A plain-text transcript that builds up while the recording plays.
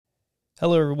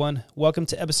Hello, everyone. Welcome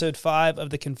to episode 5 of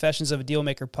the Confessions of a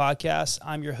Dealmaker podcast.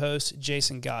 I'm your host,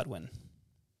 Jason Godwin.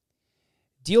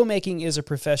 Dealmaking is a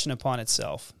profession upon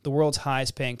itself, the world's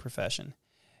highest paying profession.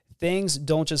 Things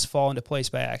don't just fall into place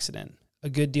by accident. A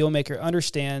good dealmaker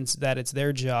understands that it's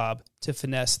their job to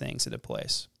finesse things into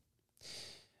place.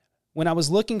 When I was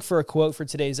looking for a quote for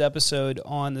today's episode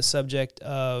on the subject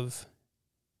of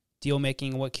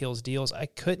dealmaking and what kills deals, I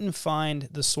couldn't find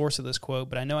the source of this quote,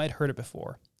 but I know I'd heard it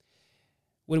before.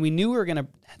 When we knew we were going to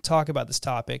talk about this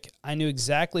topic, I knew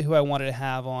exactly who I wanted to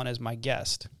have on as my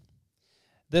guest.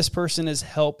 This person has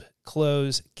helped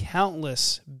close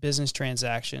countless business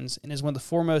transactions and is one of the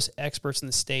foremost experts in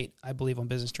the state, I believe, on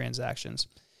business transactions.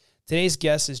 Today's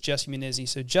guest is Justin Munizzi.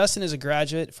 So Justin is a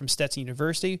graduate from Stetson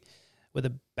University with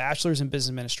a bachelor's in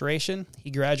business administration.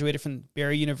 He graduated from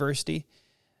Barry University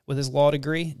with his law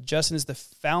degree. Justin is the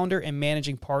founder and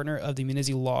managing partner of the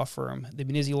Munizzi Law Firm. The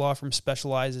Munizzi Law Firm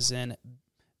specializes in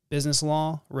business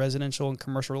law, residential and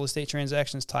commercial real estate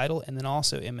transactions, title, and then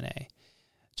also M&A.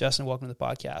 Justin, welcome to the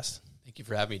podcast. Thank you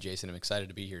for having me, Jason. I'm excited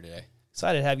to be here today.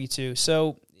 Excited to have you too.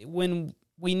 So when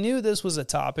we knew this was a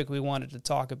topic we wanted to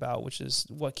talk about, which is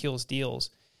what kills deals,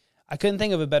 I couldn't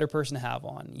think of a better person to have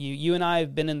on. You and I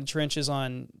have been in the trenches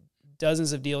on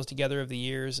dozens of deals together over the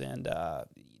years, and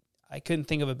I couldn't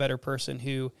think of a better person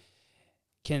who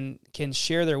can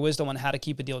share their wisdom on how to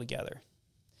keep a deal together.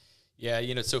 Yeah,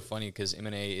 it's so funny because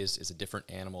M&A is a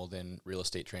different animal than real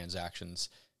estate transactions.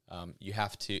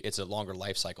 It's a longer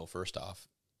life cycle, first off.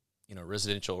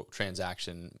 Residential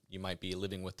transaction, you might be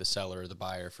living with the seller or the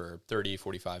buyer for 30,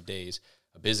 45 days.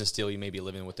 A business deal, you may be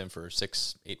living with them for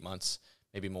 6, 8 months,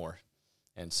 maybe more.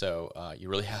 And so you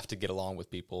really have to get along with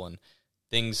people, and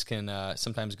things can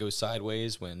sometimes go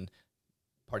sideways when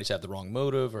parties have the wrong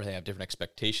motive or they have different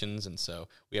expectations. And so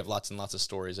we have lots and lots of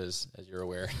stories, as you're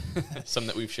aware, some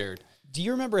that we've shared. Do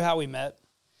you remember how we met?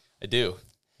 I do. You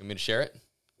want me to share it?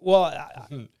 Well,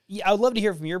 I would love to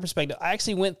hear from your perspective. I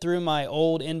actually went through my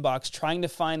old inbox trying to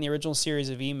find the original series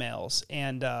of emails,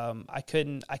 and I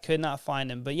could not find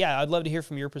them. But yeah, I'd love to hear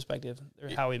from your perspective or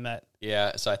how we met.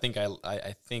 Yeah, so I think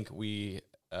we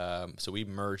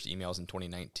merged emails in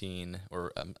 2019,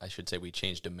 or I should say we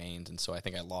changed domains, and so I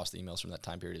think I lost the emails from that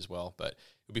time period as well. But it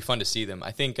would be fun to see them.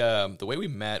 I think the way we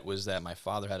met was that my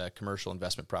father had a commercial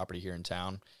investment property here in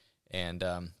town, and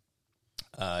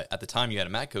at the time you had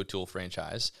a Matco tool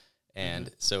franchise, and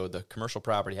so the commercial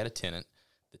property had a tenant.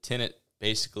 The tenant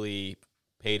basically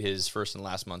paid his first and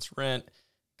last month's rent,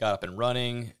 got up and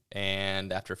running,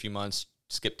 and after a few months,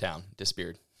 skipped town,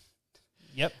 disappeared.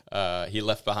 Yep. He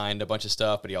left behind a bunch of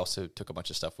stuff, but he also took a bunch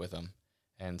of stuff with him.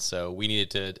 And so we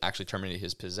needed to actually terminate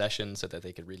his possession so that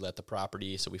they could relet the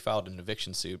property. So we filed an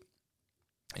eviction suit.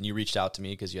 And you reached out to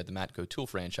me because you had the Matco tool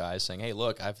franchise saying, hey,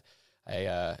 look,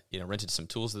 I rented some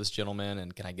tools to this gentleman,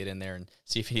 and can I get in there and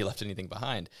see if he left anything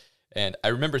behind? And I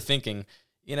remember thinking,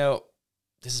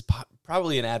 this is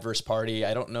probably an adverse party.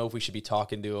 I don't know if we should be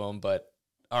talking to him, but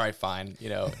all right, fine.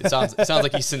 It sounds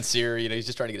like he's sincere. He's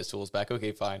just trying to get his tools back.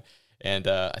 Okay, fine. And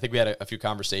I think we had a few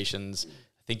conversations.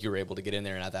 I think you were able to get in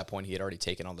there, and at that point, he had already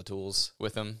taken all the tools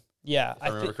with him. Yeah, if I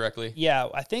remember correctly. Yeah,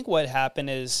 I think what happened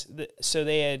is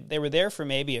they were there for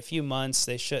maybe a few months.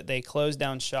 They closed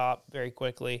down shop very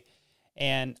quickly,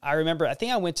 and I remember I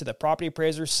think I went to the property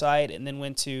appraiser site and then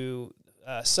went to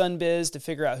Sunbiz to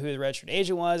figure out who the registered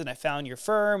agent was, and I found your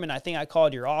firm, and I think I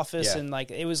called your office, and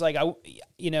it was like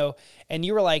and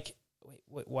you were like,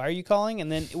 why are you calling? And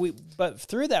then but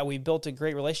through that we built a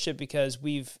great relationship because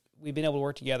we've been able to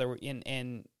work together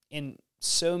in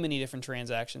so many different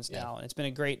transactions now, and it's been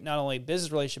a great not only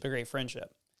business relationship, but a great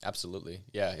friendship. Absolutely,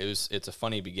 yeah. It's a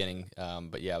funny beginning,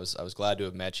 but yeah, I was glad to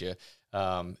have met you,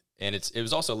 and it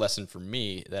was also a lesson for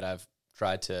me that I've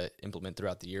tried to implement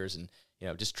throughout the years, and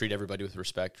just treat everybody with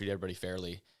respect, treat everybody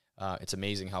fairly. It's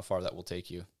amazing how far that will take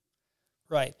you.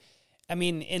 Right. I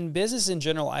mean, in business in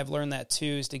general, I've learned that too,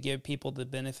 is to give people the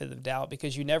benefit of the doubt,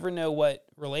 because you never know what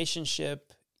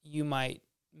relationship you might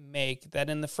make that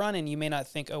in the front end you may not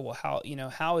think, oh, well,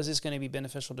 how is this going to be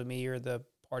beneficial to me or the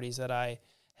parties that I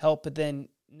help? But then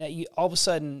all of a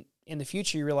sudden in the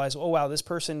future you realize, oh, wow, this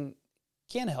person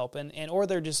can help, and or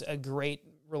they're just a great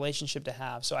relationship to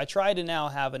have. So I try to now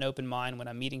have an open mind when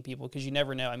I'm meeting people, because you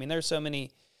never know. I mean, there's so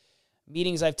many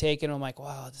meetings I've taken, I'm like,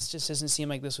 wow, this just doesn't seem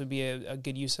like this would be a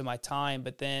good use of my time.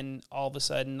 But then all of a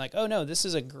sudden, like, oh no, this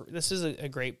is a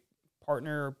great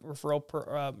partner,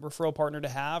 referral partner to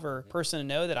have, or person to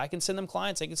know that I can send them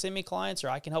clients, they can send me clients, or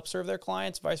I can help serve their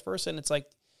clients, vice versa. And it's like,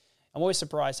 I'm always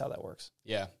surprised how that works.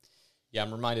 Yeah. Yeah,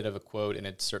 I'm reminded of a quote, and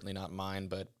it's certainly not mine,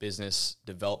 but business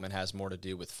development has more to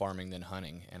do with farming than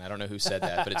hunting. And I don't know who said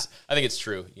that, but I think it's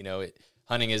true.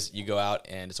 Hunting is you go out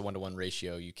and it's a 1-to-1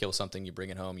 ratio. You kill something, you bring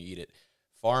it home, you eat it.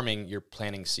 Farming, you're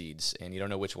planting seeds, and you don't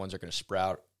know which ones are going to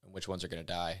sprout and which ones are going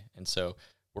to die. And so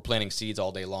we're planting seeds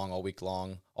all day long, all week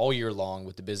long, all year long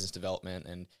with the business development.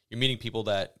 And you're meeting people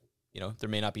that, there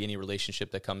may not be any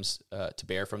relationship that comes to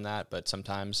bear from that, but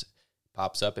sometimes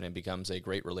pops up and it becomes a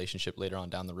great relationship later on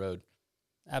down the road.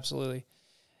 Absolutely.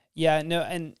 Yeah, no,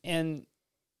 and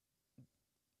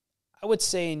I would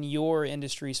say in your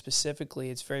industry specifically,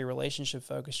 it's very relationship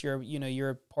focused. You're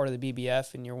a part of the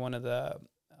BBF, and you're one of the,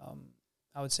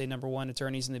 I would say, number one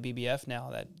attorneys in the BBF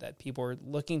now that people are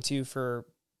looking to for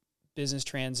business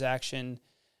transaction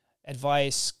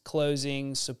advice,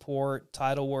 closing, support,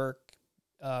 title work,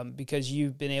 because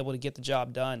you've been able to get the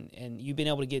job done, and you've been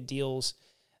able to get deals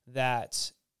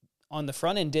that on the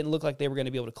front end didn't look like they were going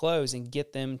to be able to close, and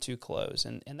get them to close.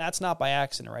 And that's not by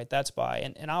accident, right? That's by,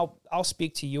 and I'll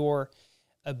speak to your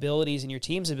abilities and your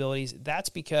team's abilities. That's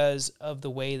because of the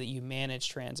way that you manage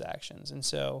transactions. And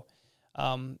so,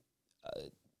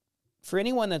 for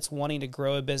anyone that's wanting to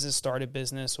grow a business, start a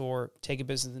business, or take a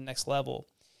business to the next level,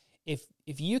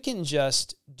 if you can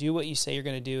just do what you say you're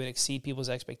going to do and exceed people's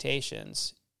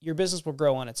expectations, your business will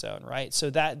grow on its own, right? So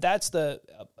that's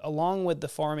along with the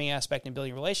farming aspect and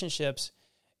building relationships,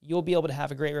 you'll be able to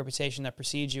have a great reputation that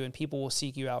precedes you, and people will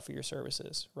seek you out for your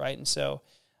services, right? And so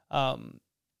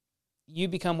you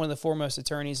become one of the foremost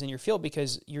attorneys in your field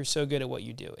because you're so good at what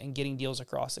you do and getting deals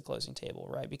across the closing table,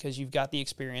 right? Because you've got the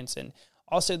experience. And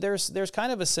also there's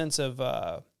kind of a sense of,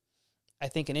 I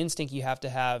think, an instinct you have to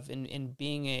have in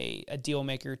being a deal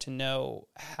maker to know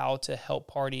how to help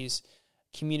parties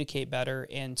communicate better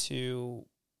and to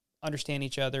understand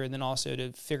each other, and then also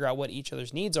to figure out what each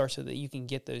other's needs are so that you can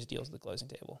get those deals at the closing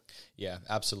table. Yeah,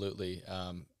 absolutely.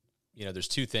 There's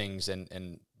two things,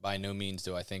 and by no means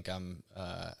do I think I'm,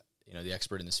 the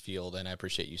expert in this field, and I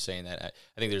appreciate you saying that.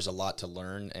 I think there's a lot to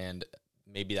learn, and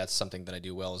maybe that's something that I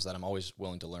do well, is that I'm always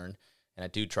willing to learn, and I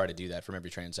do try to do that from every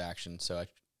transaction. So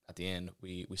at the end,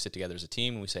 we sit together as a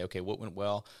team, and we say, okay, what went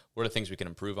well? What are the things we can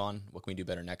improve on? What can we do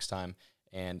better next time?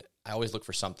 And I always look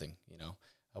for something,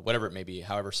 whatever it may be,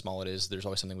 however small it is, there's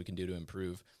always something we can do to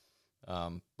improve.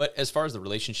 But as far as the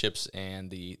relationships and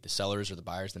the sellers or the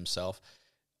buyers themselves,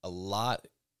 a lot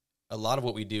of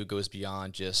what we do goes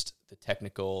beyond just the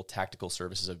technical, tactical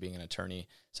services of being an attorney.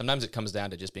 Sometimes it comes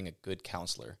down to just being a good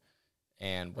counselor.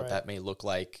 And what that may look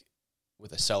like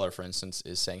with a seller, for instance,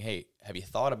 is saying, hey, have you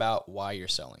thought about why you're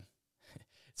selling?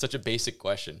 It's such a basic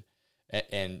question.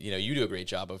 And you do a great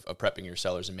job of prepping your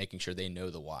sellers and making sure they know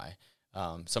the why.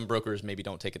 Some brokers maybe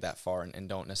don't take it that far and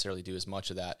don't necessarily do as much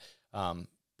of that.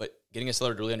 But getting a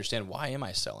seller to really understand, why am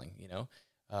I selling?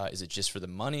 Is it just for the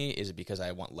money? Is it because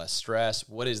I want less stress?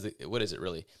 What is it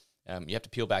really? You have to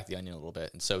peel back the onion a little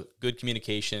bit. And so good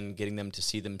communication, getting them to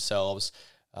see themselves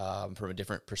from a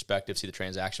different perspective, see the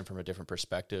transaction from a different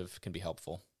perspective, can be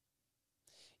helpful.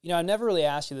 I never really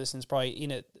asked you this, and it's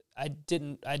probably, I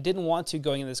didn't want to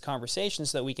going into this conversation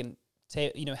so that we can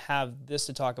have this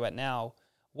to talk about now.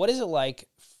 What is it like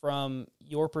from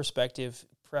your perspective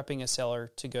prepping a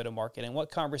seller to go to market, and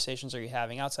what conversations are you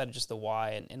having outside of just the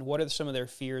why, and what are some of their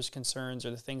fears, concerns,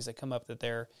 or the things that come up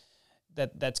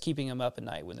that's keeping them up at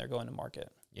night when they're going to market?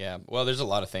 Yeah, well, there's a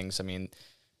lot of things. I mean,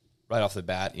 right off the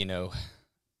bat,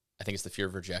 I think it's the fear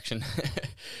of rejection,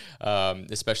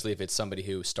 especially if it's somebody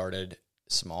who started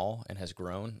small and has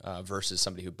grown versus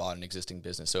somebody who bought an existing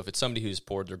business. So if it's somebody who's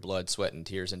poured their blood, sweat, and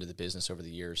tears into the business over the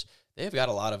years, they've got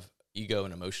a lot of ego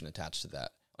and emotion attached to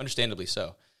that, understandably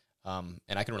so. And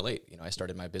I can relate. I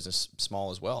started my business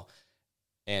small as well.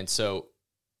 And so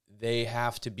they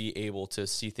have to be able to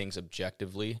see things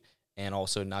objectively and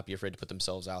also not be afraid to put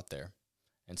themselves out there.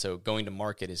 And so going to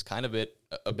market is kind of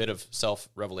a bit of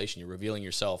self-revelation. You're revealing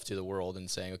yourself to the world and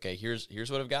saying, okay, here's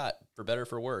what I've got, for better,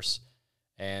 for worse.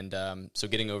 And so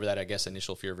getting over that, I guess,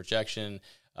 initial fear of rejection.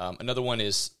 Another one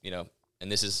is,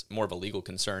 and this is more of a legal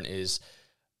concern, is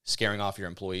scaring off your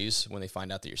employees when they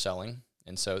find out that you're selling.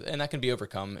 And that can be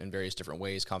overcome in various different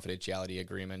ways, confidentiality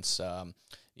agreements,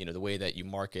 the way that you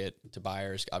market to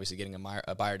buyers, obviously getting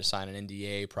a buyer to sign an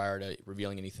NDA prior to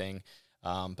revealing anything.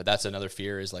 But that's another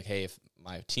fear, is like, hey, if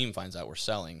my team finds out we're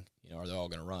selling, are they all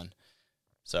going to run?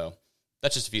 So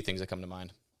that's just a few things that come to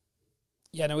mind.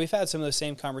 Yeah, no, we've had some of those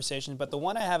same conversations, but the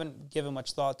one I haven't given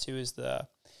much thought to is the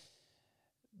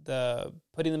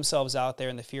putting themselves out there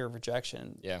and the fear of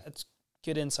rejection. Yeah. That's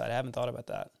good insight. I haven't thought about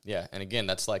that. Yeah, and again,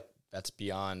 that's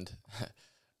beyond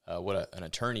what an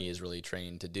attorney is really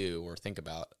trained to do or think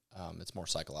about. It's more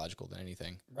psychological than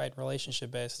anything. Right,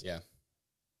 relationship-based. Yeah.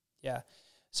 Yeah.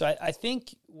 So I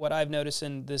think what I've noticed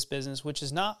in this business, which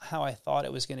is not how I thought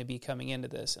it was going to be coming into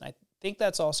this, and I think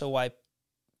that's also why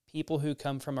people who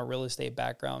come from a real estate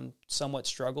background somewhat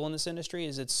struggle in this industry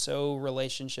is it's so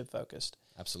relationship focused.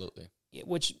 Absolutely.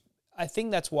 Which I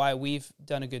think that's why we've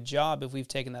done a good job if we've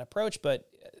taken that approach. But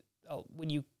when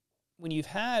you've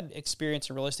had experience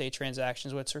in real estate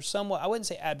transactions, which are somewhat, I wouldn't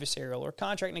say adversarial, or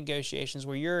contract negotiations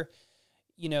where you're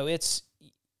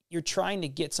trying to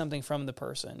get something from the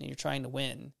person and you're trying to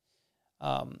win.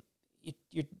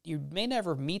 You may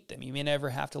never meet them. You may never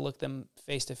have to look them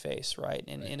face to face, right?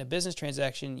 And in a business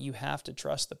transaction, you have to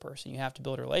trust the person. You have to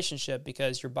build a relationship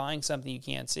because you're buying something you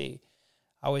can't see.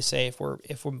 I always say if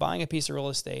we're buying a piece of real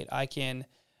estate, I can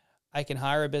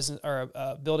hire a business or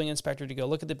a building inspector to go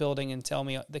look at the building and tell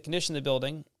me the condition of the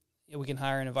building. We can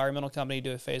hire an environmental company to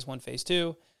do a phase 1, phase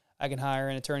 2. I can hire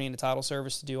an attorney in the title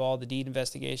service to do all the deed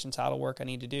investigation, title work I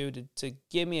need to do to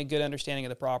give me a good understanding of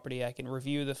the property. I can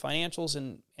review the financials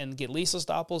and get lease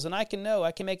estoppels, and I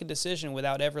can make a decision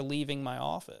without ever leaving my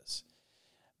office.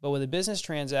 But with a business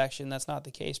transaction, that's not the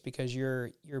case because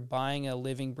you're buying a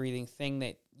living, breathing thing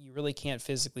that you really can't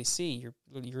physically see.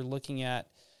 You're looking at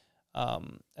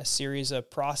a series of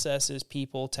processes,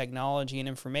 people, technology, and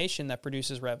information that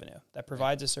produces revenue, that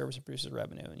provides a service and produces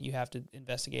revenue, and you have to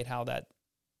investigate how that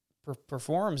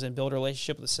performs and build a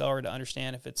relationship with the seller to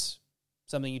understand if it's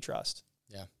something you trust.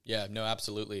 Yeah, no,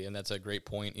 absolutely, and that's a great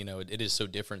point. It is so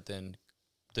different than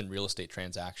real estate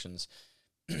transactions.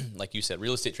 Like you said,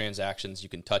 real estate transactions, you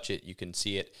can touch it, you can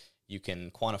see it, you can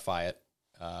quantify it,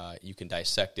 you can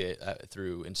dissect it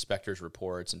through inspectors'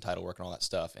 reports and title work and all that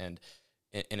stuff. And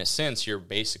in a sense,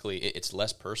 it's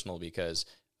less personal because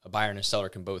a buyer and a seller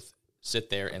can both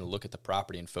sit there and look at the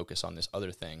property and focus on this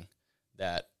other thing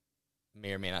that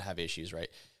may or may not have issues, right?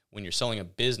 When you're selling a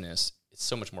business, it's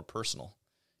so much more personal.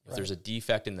 If there's a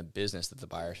defect in the business that the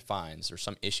buyer finds or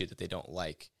some issue that they don't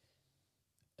like,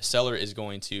 a seller is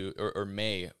going to or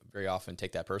may very often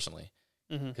take that personally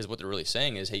because what they're really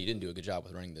saying is, hey, you didn't do a good job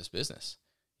with running this business.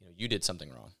 You did something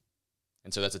wrong.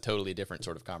 And so that's a totally different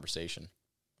sort of conversation.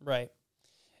 Right.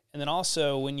 And then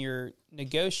also when you're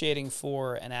negotiating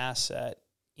for an asset,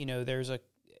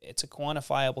 it's a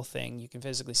quantifiable thing you can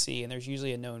physically see, and there's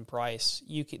usually a known price.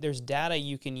 There's data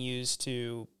you can use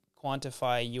to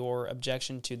quantify your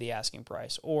objection to the asking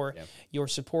price or your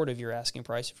support of your asking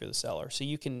price if you're the seller. So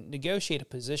you can negotiate a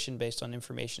position based on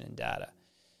information and data.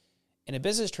 In a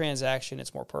business transaction,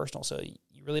 it's more personal, so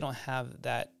you really don't have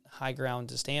that high ground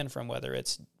to stand from, whether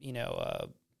it's a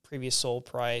previous sold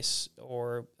price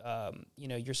or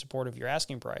your support of your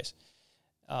asking price.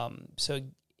 So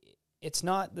it's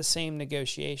not the same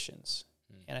negotiations.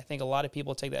 And I think a lot of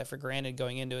people take that for granted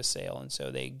going into a sale. And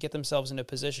so they get themselves in a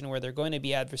position where they're going to be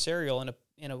adversarial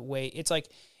in a way. It's like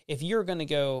if you're going to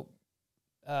go,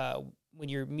 when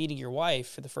you're meeting your wife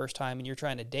for the first time and you're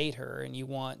trying to date her and you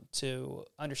want to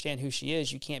understand who she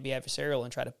is, you can't be adversarial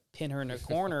and try to pin her in a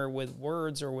corner with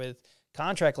words or with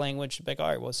contract language. Like, all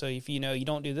right, well, so if you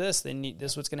don't do this, then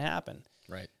this is what's going to happen.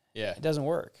 Right. Yeah. It doesn't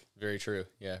work. Very true.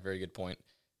 Yeah. Very good point.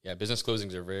 Yeah, business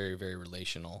closings are very, very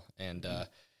relational. And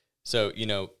so,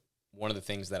 one of the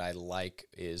things that I like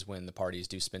is when the parties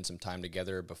do spend some time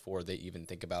together before they even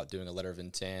think about doing a letter of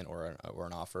intent or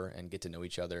an offer and get to know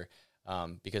each other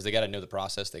because they got to know the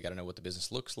process. They got to know what the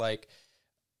business looks like.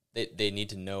 They need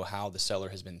to know how the seller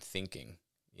has been thinking,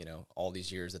 all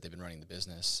these years that they've been running the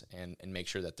business and make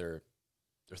sure that their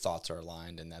thoughts are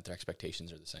aligned and that their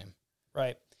expectations are the same.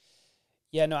 Right.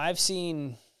 Yeah, no, I've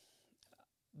seen...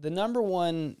 The number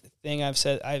one thing I've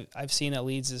seen that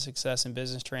leads to success in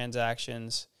business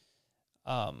transactions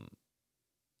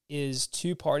is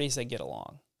two parties that get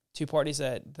along, two parties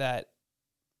that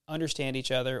understand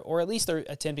each other, or at least they're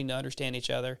attempting to understand each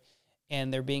other,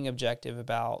 and they're being objective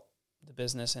about the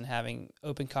business and having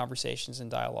open conversations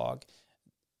and dialogue.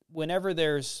 Whenever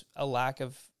there's a lack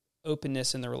of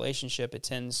openness in the relationship,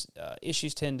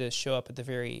 issues tend to show up at the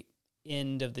very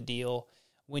end of the deal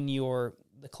when you're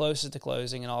the closest to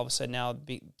closing, and all of a sudden now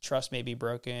trust may be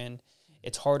broken.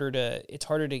 It's harder to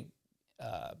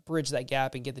bridge that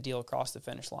gap and get the deal across the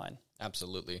finish line.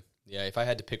 Absolutely. Yeah. If I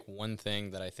had to pick one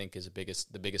thing that I think is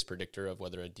the biggest predictor of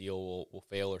whether a deal will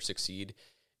fail or succeed,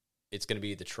 it's going to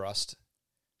be the trust.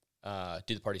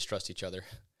 Do the parties trust each other?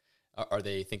 Are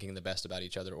they thinking the best about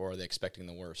each other, or are they expecting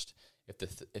the worst?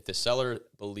 If the seller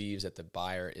believes that the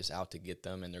buyer is out to get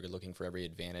them and they're looking for every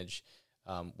advantage,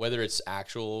 whether it's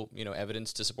actual,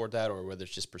 evidence to support that or whether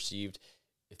it's just perceived,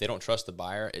 if they don't trust the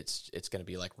buyer, it's going to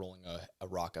be like rolling a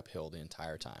rock uphill the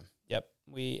entire time. Yep.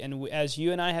 As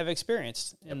you and I have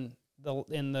experienced in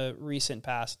the recent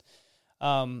past.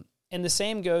 And the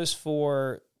same goes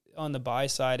for on the buy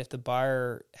side. If the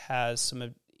buyer has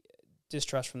some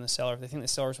distrust from the seller, if they think the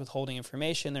seller's withholding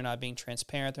information, they're not being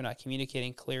transparent, they're not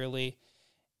communicating clearly,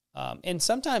 And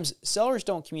sometimes sellers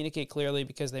don't communicate clearly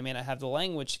because they may not have the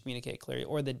language to communicate clearly,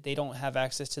 or that they don't have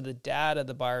access to the data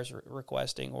the buyer's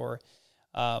requesting, or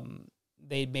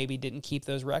they maybe didn't keep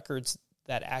those records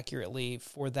that accurately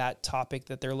for that topic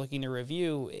that they're looking to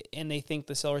review, and they think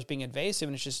the seller's being invasive,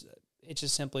 and it's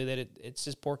just simply that it's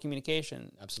just poor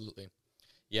communication. Absolutely.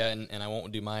 Yeah, and I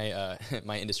won't do my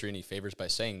my industry any favors by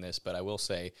saying this, but I will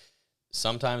say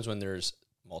sometimes when there's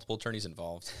multiple attorneys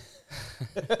involved,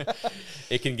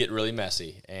 it can get really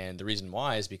messy. And the reason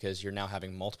why is because you're now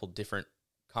having multiple different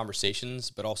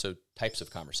conversations, but also types of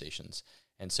conversations.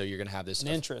 And so you're going to have this... An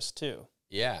interest, too.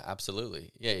 Yeah,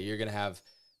 absolutely. Yeah, you're going to have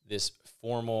this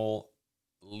formal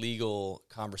legal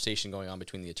conversation going on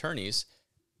between the attorneys,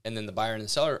 and then the buyer and the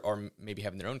seller are maybe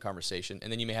having their own conversation.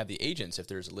 And then you may have the agents, if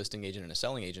there's a listing agent and a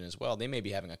selling agent as well, they may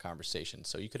be having a conversation.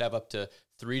 So you could have up to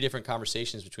 3 different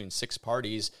conversations between 6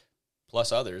 parties,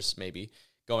 plus others maybe,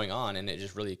 going on, and it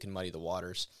just really can muddy the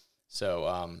waters.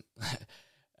 So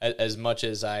as much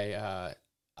as I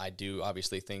do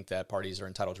obviously think that parties are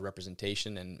entitled to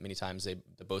representation, and many times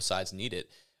both sides need it,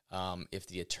 if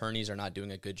the attorneys are not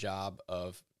doing a good job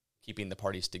of keeping the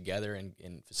parties together and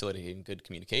facilitating good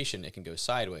communication, it can go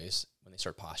sideways when they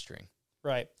start posturing.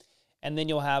 Right. And then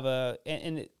you'll have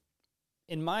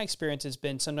in my experience, it's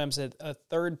been sometimes a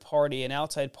third party, an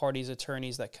outside party's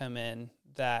attorneys that come in,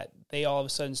 that they all of a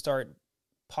sudden start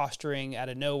posturing out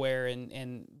of nowhere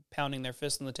and pounding their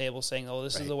fist on the table saying, oh,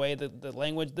 this is the way that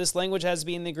this language has to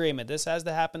be in the agreement. This has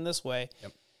to happen this way.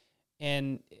 Yep.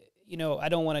 And, I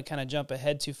don't want to kind of jump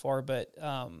ahead too far, but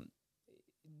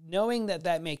knowing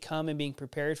that may come and being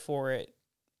prepared for it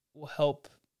will help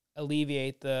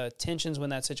alleviate the tensions when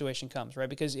that situation comes, right?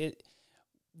 Because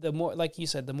the more, like you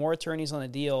said, the more attorneys on a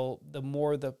deal, the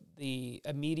more the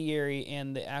intermediary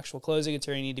and the actual closing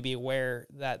attorney need to be aware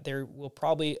that there will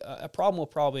probably a problem will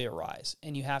probably arise,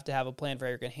 and you have to have a plan for how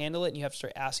you're going to handle it, and you have to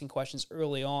start asking questions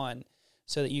early on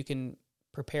so that you can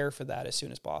prepare for that as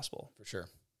soon as possible. For sure.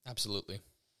 Absolutely.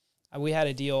 We had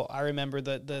a deal. I remember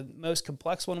the most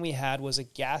complex one we had was a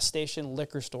gas station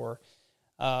liquor store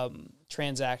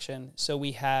transaction. So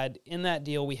we had, in that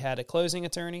deal, we had a closing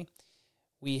attorney.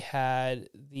 We had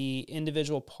the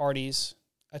individual parties'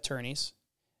 attorneys.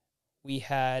 We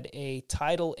had a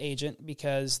title agent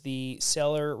because the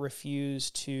seller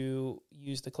refused to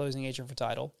use the closing agent for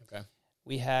title. Okay.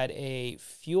 We had a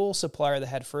fuel supplier that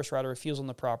had first right of refusal on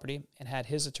the property and had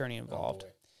his attorney involved.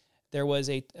 There was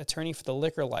a attorney for the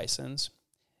liquor license.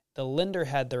 The lender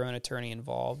had their own attorney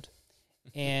involved.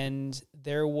 And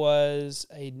there was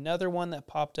another one that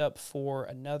popped up for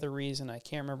another reason. I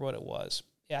can't remember what it was.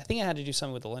 Yeah, I think I had to do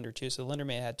something with the lender too. So the lender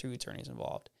may have had 2 attorneys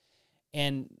involved.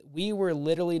 And we were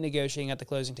literally negotiating at the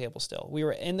closing table still. We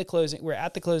were at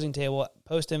the closing table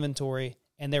post inventory,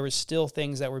 and there was still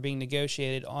things that were being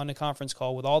negotiated on a conference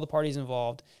call with all the parties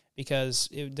involved because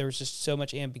there was just so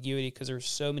much ambiguity because there was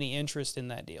so many interests in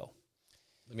that deal.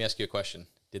 Let me ask you a question.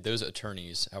 Did those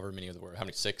attorneys, however many there were, how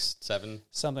many, 6, 7?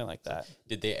 Something like that.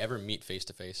 Did they ever meet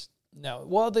face-to-face? No.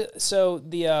 Well,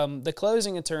 the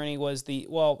closing attorney was that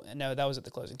was at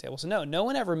the closing table. So no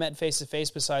one ever met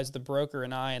face-to-face besides the broker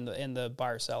and I and the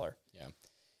buyer-seller. Yeah.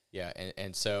 Yeah,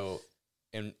 and so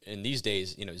in these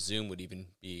days, Zoom would even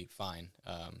be fine.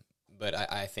 But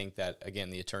I think that, again,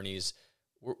 the attorneys,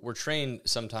 we're trained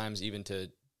sometimes even to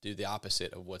do the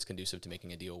opposite of what's conducive to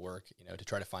making a deal work, to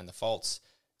try to find the faults,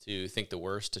 to think the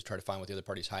worst, to try to find what the other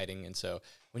party's hiding. And so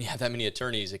when you have that many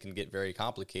attorneys, it can get very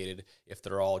complicated if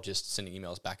they're all just sending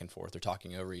emails back and forth or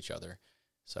talking over each other.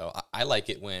 So I like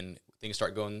it when things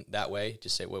start going that way.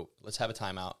 Just say, well, let's have a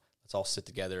timeout. Let's all sit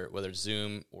together, whether it's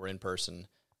Zoom or in person.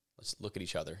 Let's look at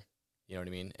each other. You know what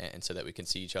I mean? And so that we can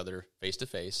see each other face to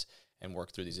face and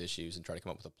work through these issues and try to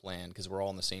come up with a plan, because we're all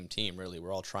on the same team, really.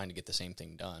 We're all trying to get the same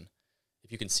thing done.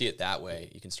 If you can see it that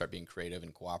way, you can start being creative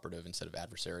and cooperative instead of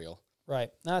adversarial.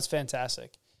 Right. No, that's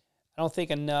fantastic. I don't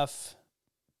think enough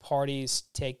parties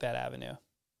take that avenue.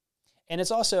 And it's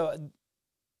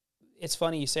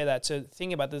funny you say that. So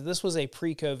thinking about this, this was a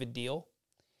pre-COVID deal.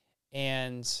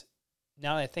 And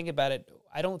now that I think about it,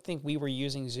 I don't think we were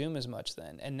using Zoom as much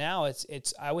then. And now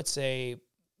it's I would say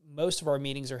most of our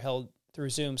meetings are held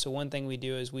through Zoom. So one thing we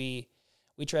do is we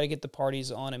try to get the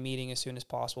parties on a meeting as soon as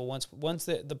possible. Once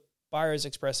the buyers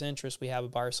express interest, we have a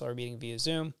buyer-seller meeting via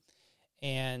Zoom.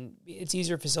 And it's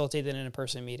easier to facilitate than an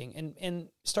in-person meeting, and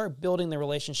start building the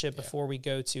relationship before we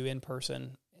go to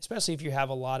in-person, especially if you have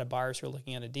a lot of buyers who are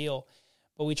looking at a deal.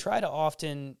 But we try to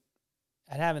often,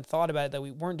 I haven't thought about it that we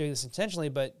weren't doing this intentionally,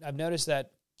 but I've noticed that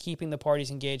keeping the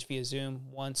parties engaged via Zoom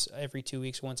once every 2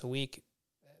 weeks, once a week,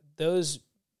 those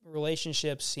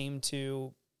relationships seem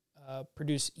to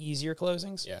produce easier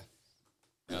closings. Yeah.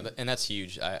 And that's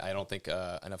huge. I don't think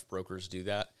enough brokers do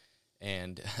that.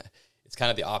 And it's kind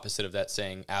of the opposite of that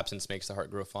saying, absence makes the heart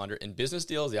grow fonder. In business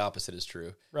deals, the opposite is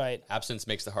true. Right. Absence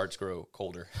makes the hearts grow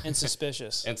colder. And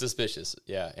suspicious. And suspicious,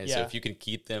 yeah. And so if you can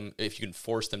if you can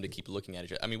force them to keep looking at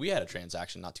each other. I mean, we had a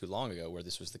transaction not too long ago where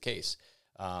this was the case.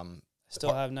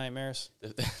 Still have nightmares.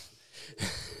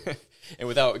 And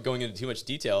without going into too much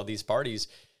detail, these parties,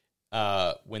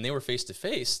 when they were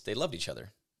face-to-face, they loved each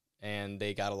other. And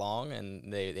they got along,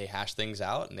 and they hashed things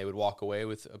out, and they would walk away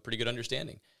with a pretty good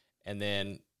understanding. And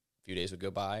then a few days would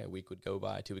go by, a week would go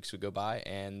by, 2 weeks would go by,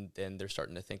 and then they're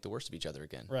starting to think the worst of each other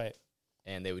again. Right.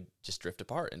 And they would just drift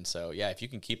apart. And so, yeah, if you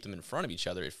can keep them in front of each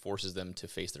other, it forces them to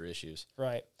face their issues.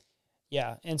 Right.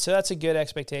 Yeah. And so that's a good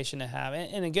expectation to have,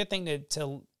 and a good thing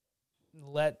to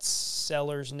let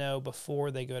sellers know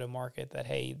before they go to market that,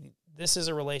 hey, this is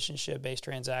a relationship-based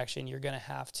transaction. You're going to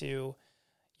have to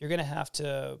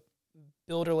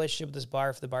build a relationship with this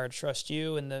buyer for the buyer to trust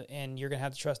you, and you're going to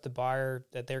have to trust the buyer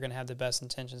that they're going to have the best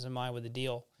intentions in mind with the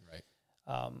deal.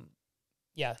 Right.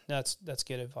 Yeah, that's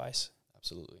good advice.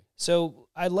 Absolutely. So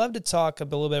I'd love to talk a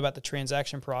little bit about the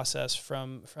transaction process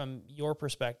from your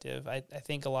perspective. I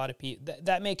think a lot of people,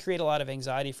 that may create a lot of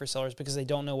anxiety for sellers because they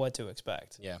don't know what to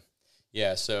expect. Yeah.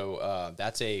 Yeah. So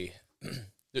that's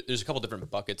there's a couple different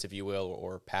buckets, if you will,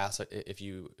 or paths, if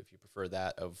you prefer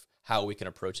that, of how we can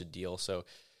approach a deal. So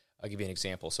I'll give you an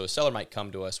example. So a seller might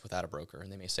come to us without a broker,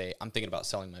 and they may say, I'm thinking about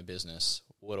selling my business.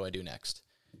 What do I do next?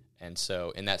 And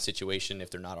so in that situation,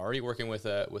 if they're not already working with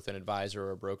an advisor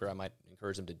or a broker, I might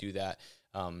encourage them to do that.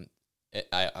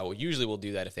 I will usually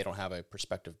do that if they don't have a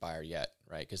prospective buyer yet,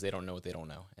 right? Because they don't know what they don't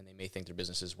know, and they may think their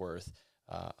business is worth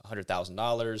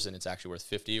 $100,000 and it's actually worth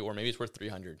 50, or maybe it's worth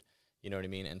 300. You know what I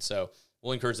mean? And so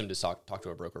we'll encourage them to talk to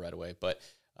a broker right away. But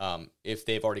if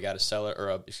they've already got if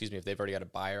they've already got a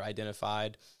buyer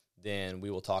identified, then we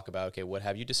will talk about, okay, what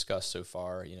have you discussed so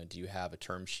far? You know, do you have a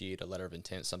term sheet, a letter of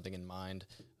intent, something in mind?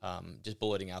 Just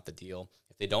bulleting out the deal.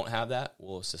 If they don't have that,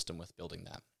 we'll assist them with building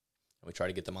that. And we try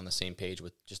to get them on the same page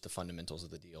with just the fundamentals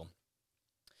of the deal.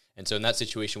 And so in that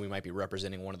situation, we might be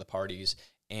representing one of the parties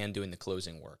and doing the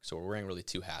closing work. So we're wearing really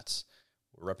two hats.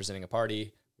 We're representing a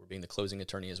party. We're being the closing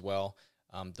attorney as well.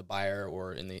 The buyer,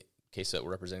 or in the case that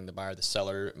we're representing the buyer, the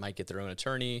seller might get their own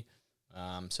attorney.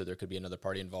 So there could be another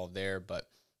party involved there, but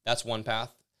that's one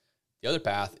path. The other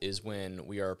path is when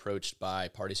we are approached by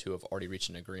parties who have already reached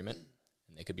an agreement,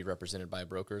 and they could be represented by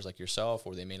brokers like yourself,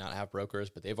 or they may not have brokers,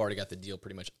 but they've already got the deal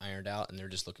pretty much ironed out, and they're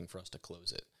just looking for us to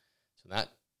close it. So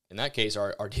in that case,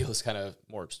 our deal is kind of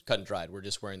more cut and dried. We're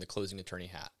just wearing the closing attorney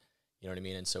hat. You know what I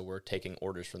mean? And so we're taking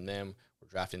orders from them. We're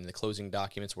drafting the closing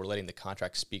documents. We're letting the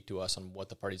contract speak to us on what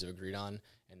the parties have agreed on,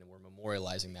 and then we're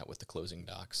memorializing that with the closing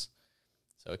docs.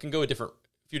 So it can go a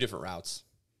few different routes.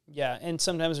 Yeah, and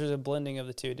sometimes there's a blending of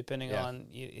the two depending on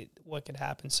what could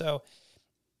happen. So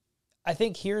I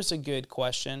think here's a good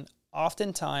question.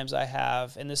 Oftentimes I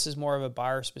have, and this is more of a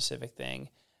buyer-specific thing,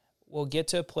 we'll get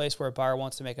to a place where a buyer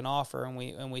wants to make an offer, and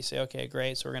we say, okay,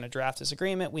 great, so we're going to draft this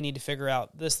agreement. We need to figure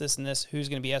out this, and this. Who's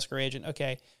going to be escrow agent?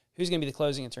 Okay, who's going to be the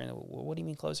closing attorney? Well, what do you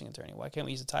mean closing attorney? Why can't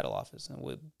we use the title office? And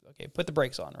okay, put the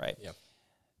brakes on, right? Yep.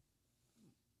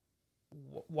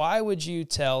 Why would you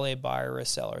tell a buyer or a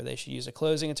seller they should use a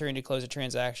closing attorney to close a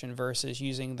transaction versus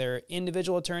using their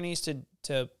individual attorneys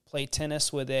to play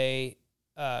tennis with a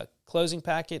closing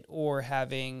packet, or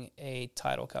having a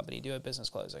title company do a business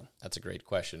closing? That's a great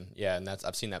question. Yeah, and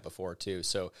I've seen that before too.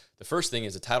 So the first thing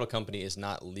is, a title company is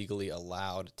not legally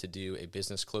allowed to do a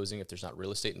business closing if there's not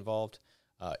real estate involved.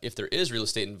 If there is real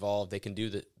estate involved, they can do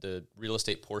the real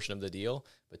estate portion of the deal,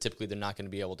 but typically they're not going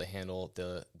to be able to handle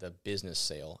the business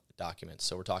sale documents.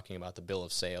 So we're talking about the bill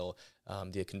of sale,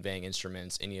 the conveying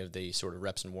instruments, any of the sort of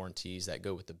reps and warranties that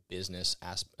go with the business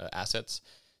assets.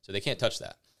 So they can't touch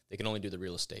that. They can only do the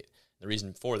real estate. The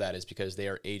reason for that is because they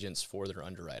are agents for their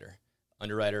underwriter.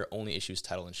 Underwriter only issues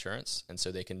title insurance, and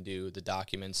so they can do the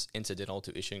documents incidental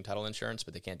to issuing title insurance,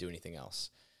 but they can't do anything else.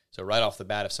 So right off the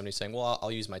bat, if somebody's saying, well,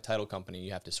 I'll use my title company,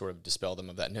 you have to sort of dispel them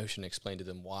of that notion, explain to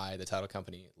them why the title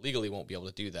company legally won't be able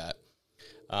to do that.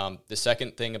 The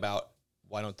second thing about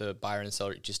why don't the buyer and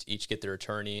seller just each get their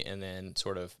attorney and then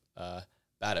sort of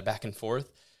bat it back and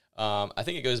forth, I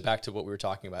think it goes back to what we were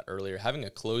talking about earlier. Having a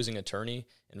closing attorney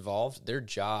involved, their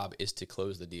job is to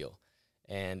close the deal.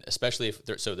 And especially if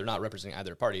they're not representing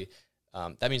either party,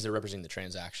 that means they're representing the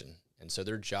transaction. And so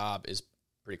their job is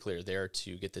pretty clear, there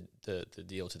to get the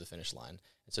deal to the finish line.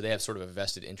 And so they have sort of a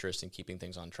vested interest in keeping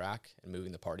things on track and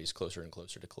moving the parties closer and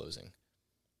closer to closing.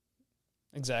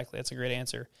 Exactly. That's a great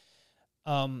answer.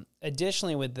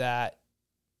 Additionally with that,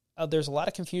 there's a lot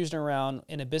of confusion around,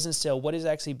 in a business sale, what is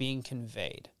actually being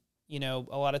conveyed. You know,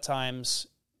 a lot of times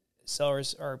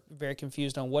sellers are very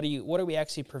confused on what are we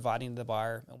actually providing to the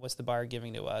buyer, and what's the buyer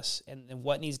giving to us, and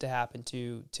what needs to happen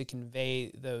to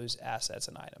convey those assets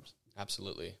and items.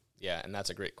 Absolutely. Yeah, and that's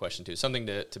a great question too. Something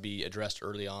to be addressed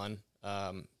early on.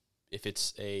 If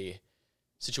it's a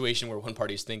situation where one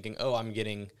party is thinking, "Oh, I'm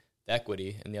getting the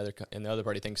equity," and the other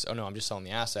party thinks, "Oh no, I'm just selling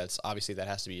the assets," obviously that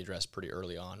has to be addressed pretty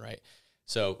early on, right?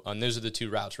 So those are the two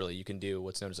routes really. You can do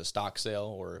what's known as a stock sale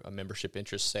or a membership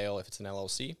interest sale if it's an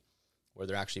LLC, where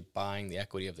they're actually buying the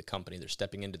equity of the company. They're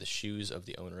stepping into the shoes of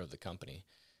the owner of the company.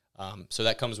 So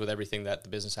that comes with everything that the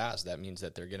business has. That means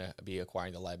that they're going to be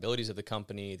acquiring the liabilities of the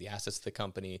company, the assets of the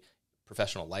company,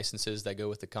 professional licenses that go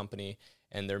with the company,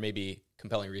 and there may be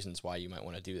compelling reasons why you might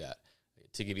want to do that.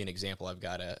 To give you an example, I've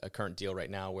got a current deal right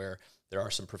now where there are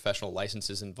some professional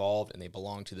licenses involved and they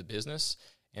belong to the business.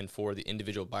 And for the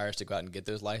individual buyers to go out and get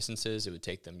those licenses, it would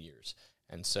take them years.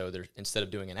 And so instead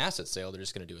of doing an asset sale, they're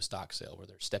just going to do a stock sale where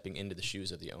they're stepping into the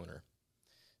shoes of the owner.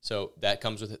 So that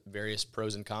comes with various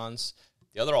pros and cons.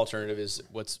 The other alternative is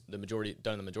what's done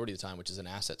the majority of the time, which is an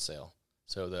asset sale.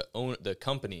 So the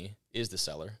company is the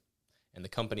seller, and the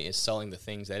company is selling the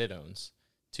things that it owns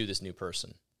to this new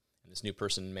person. And this new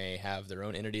person may have their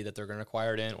own entity that they're going to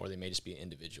acquire it in, or they may just be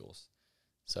individuals.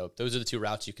 So those are the two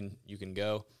routes you can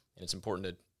go, and it's important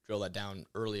to drill that down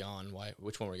early on.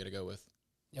 Which one we're going to go with?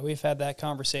 Yeah, we've had that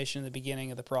conversation in the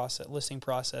beginning of the listing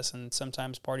process, and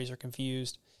sometimes parties are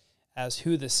confused as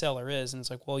who the seller is. And it's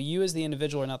like, well, you as the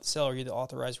individual are not the seller. You're the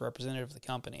authorized representative of the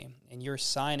company, and you're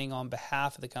signing on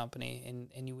behalf of the company.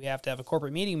 And we have to have a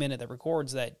corporate meeting minute that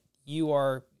records that you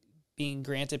are being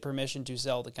granted permission to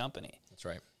sell the company. That's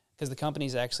right. Because the company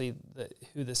is actually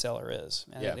who the seller is.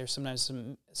 And there's sometimes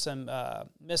some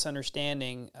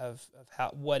misunderstanding of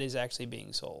what is actually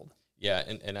being sold. Yeah,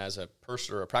 and as a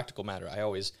person or a practical matter, I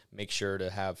always make sure to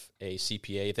have a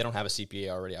CPA. If they don't have a CPA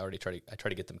already, I try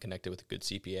to get them connected with a good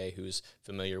CPA who's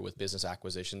familiar with business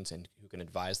acquisitions and who can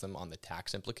advise them on the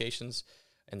tax implications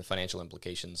and the financial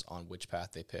implications on which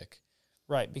path they pick.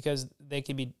 Right, because they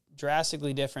can be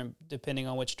drastically different depending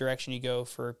on which direction you go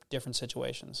for different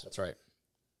situations. That's right.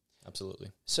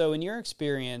 Absolutely. So in your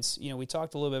experience, we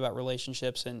talked a little bit about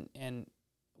relationships and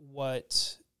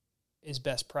what is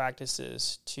best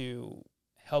practices to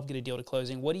help get a deal to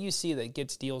closing. What do you see that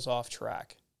gets deals off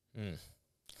track?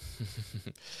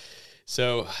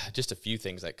 So just a few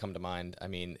things that come to mind. I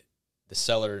mean, the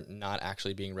seller not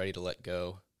actually being ready to let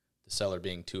go, the seller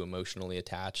being too emotionally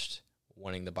attached,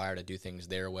 wanting the buyer to do things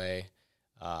their way.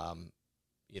 A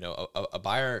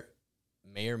buyer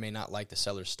may or may not like the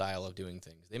seller's style of doing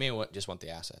things. They may just want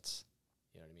the assets,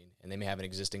 you know what I mean? And they may have an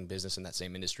existing business in that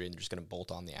same industry and they're just going to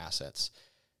bolt on the assets.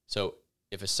 So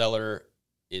if a seller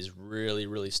is really,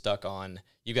 really stuck on,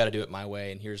 you got to do it my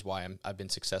way, and here's why I've been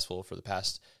successful for the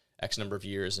past X number of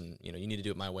years, and you need to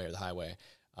do it my way or the highway,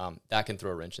 that can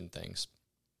throw a wrench in things.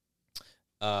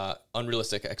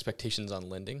 Unrealistic expectations on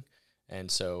lending,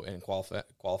 and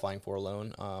qualifying for a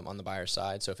loan on the buyer's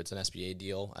side. So if it's an SBA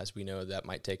deal, as we know, that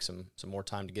might take some more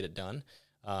time to get it done.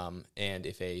 And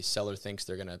if a seller thinks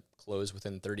they're going to close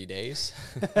within 30 days,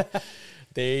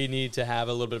 they need to have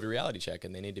a little bit of a reality check,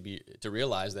 and they need to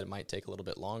realize that it might take a little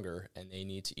bit longer, and they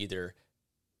need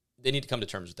to come to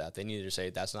terms with that. They need to say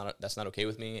that's not okay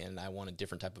with me, and I want a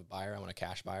different type of buyer. I want a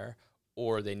cash buyer,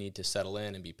 or they need to settle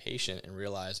in and be patient and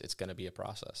realize it's going to be a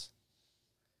process.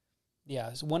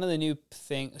 Yeah, so one of the new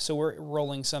things, so we're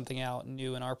rolling something out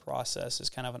new in our process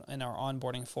is kind of in our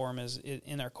onboarding form is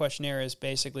in our questionnaire is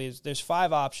basically there's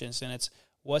 5 options, and it's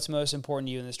what's most important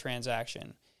to you in this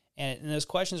transaction. And those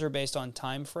questions are based on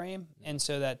time frame, and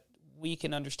so that we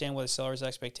can understand what the seller's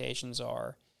expectations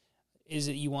are. Is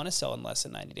it you want to sell in less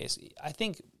than 90 days? I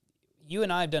think you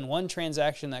and I have done one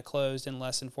transaction that closed in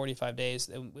less than 45 days.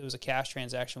 It was a cash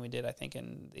transaction we did, I think,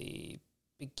 in the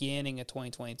beginning of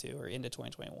 2022 or into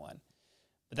 2021.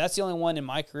 But that's the only one in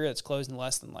my career that's closed in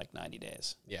less than 90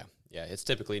 days. Yeah, it's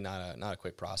typically not a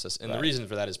quick process. And Right. The reason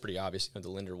for that is pretty obvious. The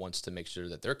lender wants to make sure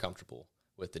that they're comfortable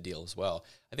with the deal as well.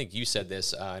 I think you said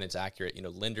this, and it's accurate.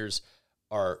 Lenders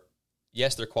are,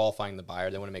 yes, they're qualifying the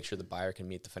buyer. They want to make sure the buyer can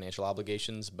meet the financial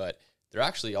obligations, but they're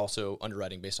actually also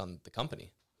underwriting based on the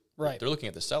company. Right. They're looking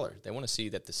at the seller. They want to see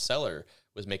that the seller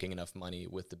was making enough money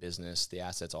with the business, the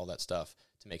assets, all that stuff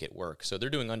to make it work. So they're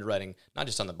doing underwriting not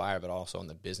just on the buyer, but also on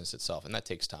the business itself, and that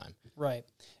takes time. Right.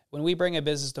 When we bring a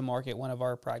business to market, one of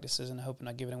our practices, and I hope I'm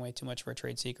not giving away too much of our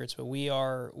trade secrets, but we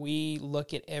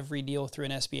look at every deal through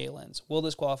an SBA lens. Will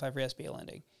this qualify for SBA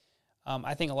lending?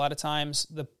 I think a lot of times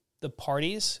the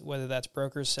parties, whether that's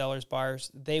brokers, sellers, buyers,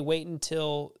 they wait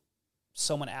until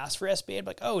someone asks for SBA,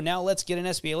 like, oh, now let's get an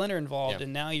SBA lender involved,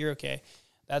 and now you're okay.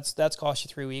 That's cost you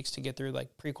 3 weeks to get through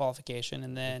pre-qualification,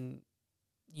 and then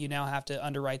you now have to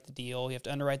underwrite the deal. You have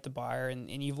to underwrite the buyer, and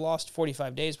you've lost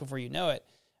 45 days before you know it,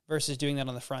 versus doing that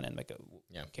on the front end. Like,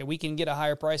 okay, we can get a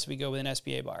higher price if we go with an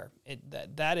SBA buyer.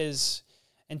 That is,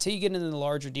 until you get into the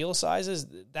larger deal sizes,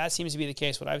 that seems to be the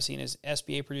case. What I've seen is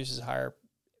SBA produces higher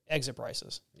exit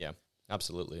prices. Yeah,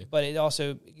 absolutely. But it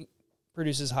also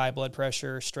produces high blood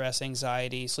pressure, stress,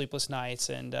 anxiety, sleepless nights,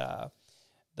 and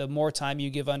the more time you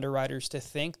give underwriters to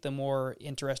think, the more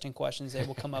interesting questions they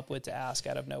will come up with to ask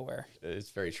out of nowhere.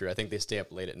 It's very true. I think they stay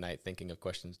up late at night thinking of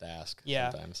questions to ask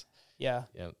sometimes. Yeah.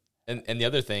 And the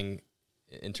other thing,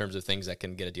 in terms of things that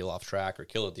can get a deal off track or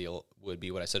kill a deal, would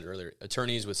be what I said earlier: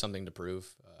 attorneys with something to prove,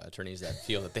 attorneys that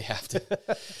feel that they have to,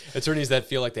 attorneys that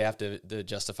feel like they have to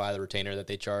justify the retainer that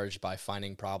they charge by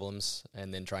finding problems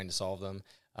and then trying to solve them.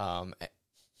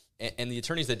 And the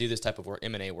attorneys that do this type of work,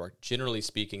 M&A work, generally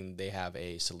speaking, they have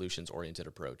a solutions-oriented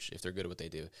approach. If they're good at what they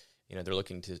do, they're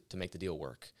looking to make the deal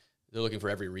work. They're looking for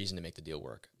every reason to make the deal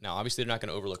work. Now, obviously, they're not going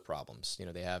to overlook problems.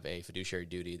 They have a fiduciary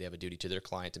duty. They have a duty to their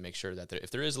client to make sure that if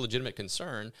there is a legitimate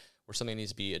concern or something needs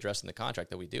to be addressed in the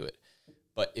contract, that we do it.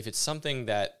 But if it's something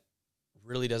that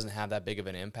really doesn't have that big of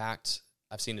an impact,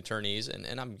 I've seen attorneys, and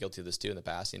I'm guilty of this too in the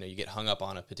past, you get hung up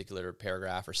on a particular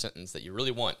paragraph or sentence that you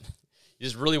really want. You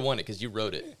just really want it because you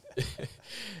wrote it.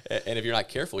 And if you're not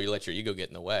careful, you let your ego get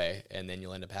in the way, and then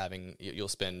you'll end up you'll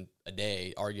spend a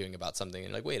day arguing about something, and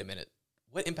you're like, wait a minute,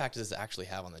 what impact does this actually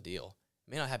have on the deal?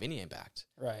 It may not have any impact.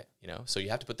 Right. So you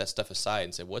have to put that stuff aside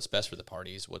and say, what's best for the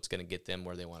parties? What's going to get them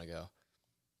where they want to go?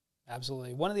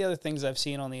 Absolutely. One of the other things I've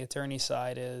seen on the attorney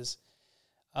side is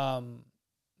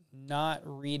not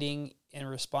reading and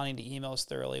responding to emails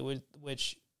thoroughly,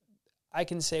 which I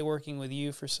can say, working with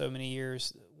you for so many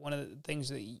years, one of the things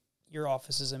that your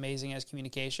office is amazing as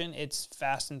communication. It's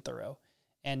fast and thorough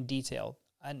and detailed.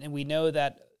 And we know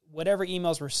that whatever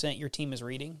emails were sent, your team is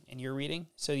reading and you're reading,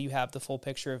 so you have the full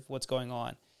picture of what's going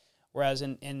on. Whereas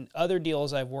in other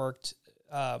deals I've worked,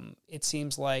 it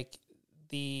seems like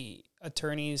the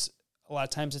attorneys, a lot of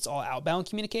times it's all outbound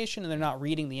communication and they're not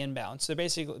reading the inbound. So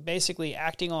they're basically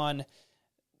acting on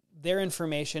their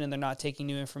information and they're not taking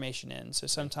new information in. So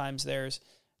sometimes there's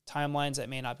timelines that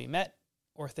may not be met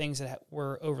or things that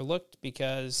were overlooked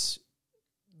because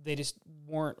they just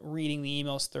weren't reading the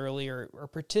emails thoroughly or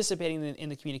participating in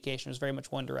the communication. It was very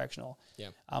much one directional. Yeah.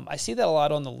 I see that a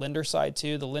lot on the lender side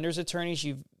too. The lender's attorneys,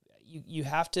 you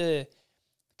have to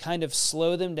kind of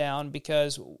slow them down,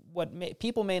 because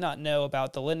people may not know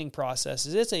about the lending process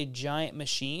is it's a giant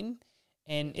machine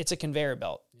and it's a conveyor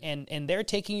belt. Yeah. And they're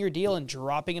taking your deal and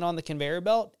dropping it on the conveyor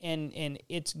belt, and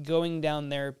it's going down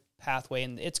their pathway,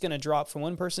 and it's going to drop from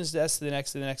one person's desk to the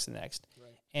next, to the next, to the next.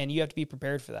 Right. And you have to be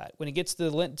prepared for that. When it gets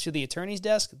to the attorney's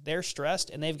desk, they're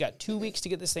stressed, and they've got 2 weeks to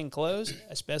get this thing closed,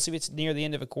 especially if it's near the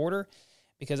end of a quarter,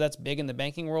 because that's big in the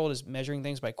banking world, is measuring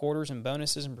things by quarters and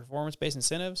bonuses and performance-based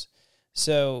incentives.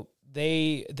 So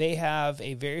they have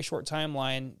a very short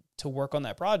timeline to work on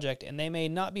that project, and they may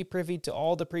not be privy to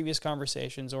all the previous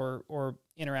conversations or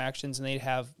interactions, and they'd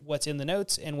have what's in the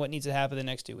notes and what needs to happen the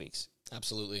next 2 weeks.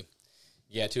 Absolutely.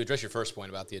 Yeah, to address your first point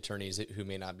about the attorneys who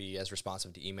may not be as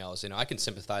responsive to emails, I can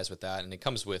sympathize with that, and it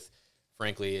comes with,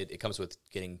 frankly, it comes with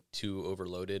getting too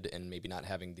overloaded and maybe not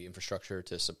having the infrastructure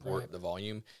to support the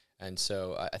volume. And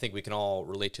so I think we can all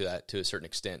relate to that to a certain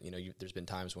extent. There's been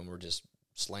times when we're just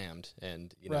slammed,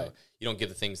 and you don't give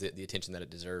the things the attention that it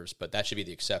deserves, but that should be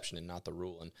the exception and not the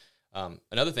rule. And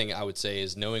another thing I would say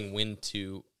is knowing when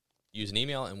to use an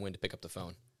email and when to pick up the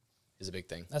phone is a big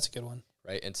thing. That's a good one,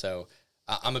 right? And so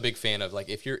I'm a big fan of, like,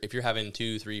 if you're having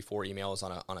 2, 3, 4 emails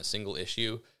on a single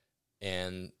issue,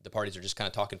 and the parties are just kind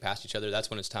of talking past each other, that's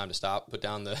when it's time to stop, put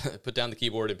down the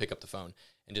keyboard and pick up the phone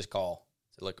and just call.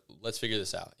 So, look, let's figure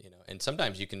this out, And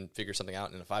sometimes you can figure something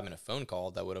out in a 5-minute phone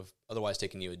call that would have otherwise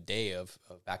taken you a day of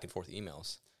back and forth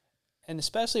emails. And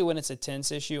especially when it's a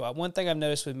tense issue, one thing I've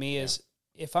noticed with me is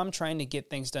if I'm trying to get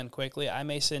things done quickly, I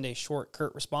may send a short,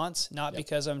 curt response, not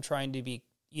because I'm trying to be,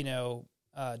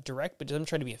 direct, but I'm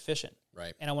trying to be efficient.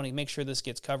 Right. And I want to make sure this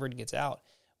gets covered and gets out.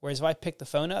 Whereas if I picked the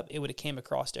phone up, it would have came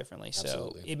across differently.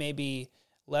 Absolutely. So it may be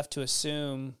left to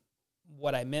assume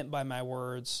what I meant by my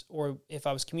words, or if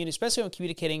I was especially when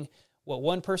communicating what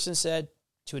one person said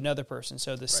to another person.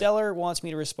 So the seller wants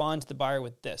me to respond to the buyer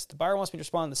with this. The buyer wants me to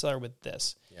respond to the seller with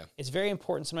this. Yeah. It's very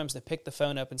important sometimes to pick the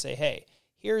phone up and say, hey,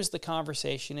 here's the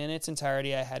conversation in its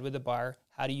entirety I had with the buyer.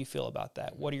 How do you feel about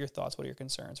that? What are your thoughts? What are your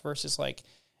concerns? Versus like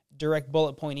direct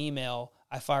bullet point email,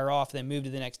 I fire off, then move to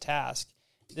the next task.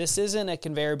 This isn't a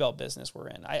conveyor belt business we're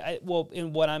in.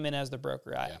 In what I'm in as the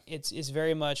broker, it's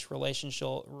very much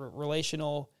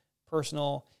relational,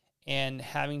 personal, and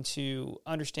having to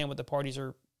understand what the parties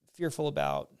are fearful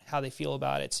about how they feel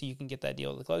about it so you can get that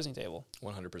deal at the closing table.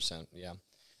 100%. Yeah.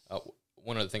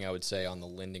 One other thing I would say on the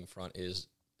lending front is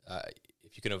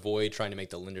if you can avoid trying to make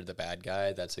the lender the bad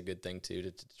guy, that's a good thing too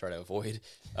to try to avoid.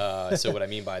 So what I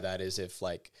mean by that is if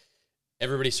like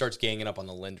everybody starts ganging up on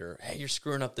the lender, hey, you're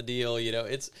screwing up the deal,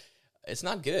 it's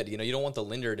not good. You don't want the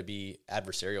lender to be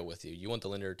adversarial with you. You want the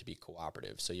lender to be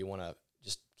cooperative. So you want to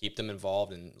just keep them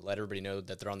involved and let everybody know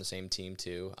that they're on the same team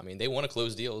too. I mean, they want to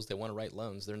close deals. They want to write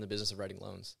loans. They're in the business of writing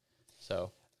loans.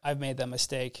 So I've made that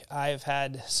mistake. I've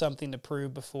had something to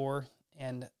prove before,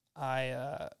 and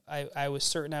I was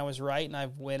certain I was right, and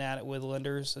I've went at it with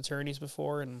lenders, attorneys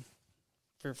before, and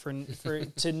for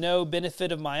to no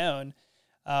benefit of my own.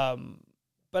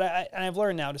 But I've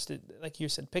learned now just to, like you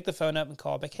said, pick the phone up and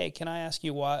call back. Hey, can I ask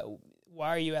you why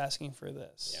are you asking for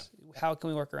this? Yeah. How can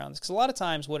we work around this? Because a lot of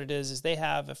times what it is they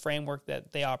have a framework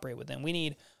that they operate within. We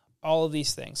need all of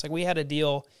these things. Like we had a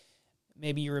deal,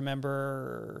 maybe you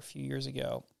remember a few years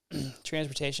ago,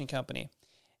 transportation company,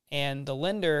 and the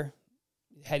lender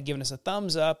had given us a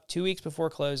thumbs up 2 weeks before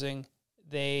closing.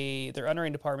 Their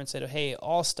underwriting department said, hey,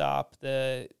 all stop.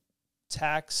 The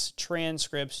tax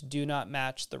transcripts do not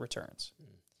match the returns. Do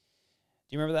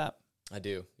you remember that? I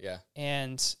do, yeah.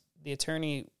 And the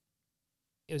attorney,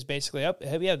 it was basically, yeah,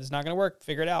 this is not going to work.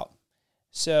 Figure it out.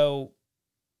 So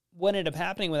what ended up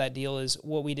happening with that deal is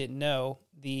what we didn't know.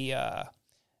 This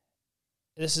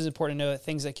is important to know, that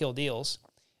things that kill deals.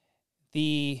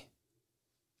 The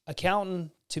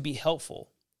accountant, to be helpful,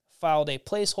 filed a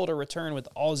placeholder return with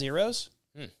all zeros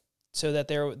so that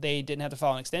they didn't have to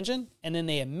file an extension, and then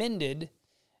they amended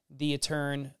the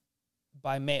return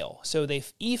by mail. So they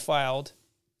e-filed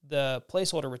the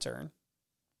placeholder return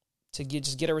to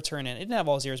just get a return in. It didn't have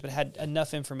all zeros, but it had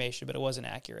enough information, but it wasn't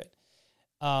accurate.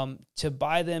 To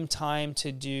buy them time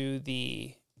to do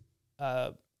the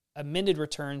amended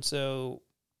return. So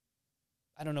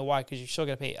I don't know why, because you're still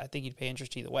going to pay. I think you'd pay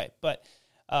interest either way. But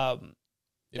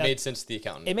it made sense to the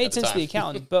accountant. It made sense to the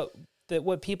accountant. But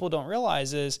what people don't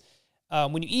realize is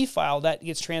when you e-file, that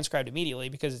gets transcribed immediately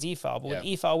because it's e-file. But when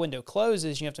the e-file window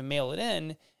closes, you have to mail it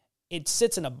in. It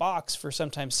sits in a box for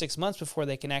sometimes 6 months before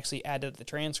they can actually add it to the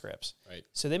transcripts. Right.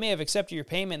 So they may have accepted your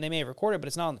payment, and they may have recorded, but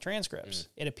it's not on the transcripts.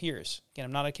 It appears. Again,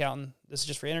 I'm not an accountant. This is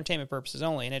just for entertainment purposes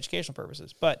only and educational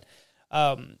purposes. But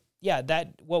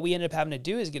what we ended up having to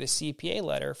do is get a CPA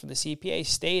letter from the CPA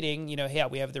stating, hey,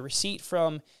 we have the receipt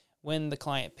from when the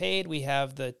client paid, we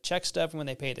have the check stub from when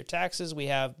they paid their taxes, we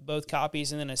have both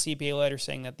copies, and then a CPA letter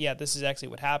saying that, this is actually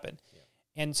what happened. Yeah.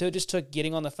 And so it just took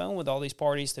getting on the phone with all these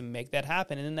parties to make that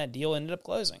happen, and then that deal ended up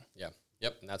closing. Yeah.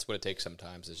 Yep. And that's what it takes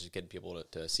sometimes, is just getting people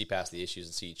to see past the issues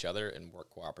and see each other and work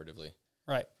cooperatively.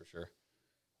 Right. For sure.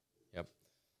 Yep.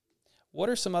 What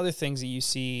are some other things that you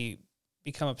see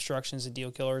become obstructions and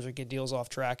deal killers or get deals off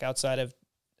track outside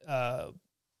of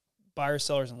buyers,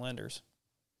 sellers, and lenders?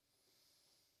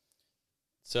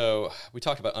 So we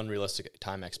talked about unrealistic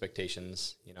time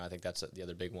expectations. I think that's the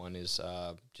other big one is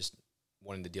just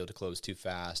wanting the deal to close too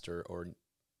fast or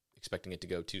expecting it to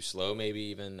go too slow, maybe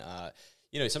even.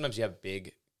 Sometimes you have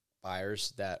big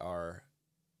buyers that are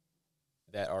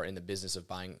in the business of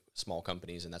buying small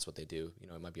companies, and that's what they do.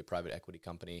 It might be a private equity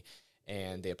company,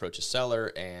 and they approach a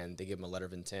seller, and they give them a letter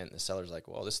of intent, and the seller's like,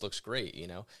 well, this looks great,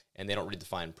 and they don't read the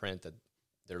fine print that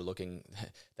they're looking,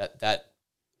 that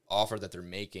offer that they're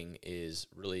making is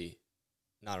really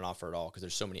not an offer at all because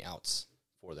there's so many outs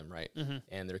for them, right? Mm-hmm.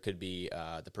 And there could be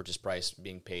the purchase price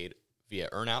being paid via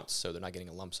earnouts, so they're not getting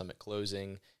a lump sum at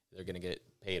closing. They're going to get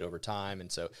paid over time. And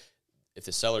so if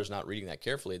the seller's not reading that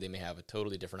carefully, they may have a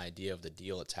totally different idea of the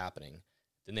deal that's happening.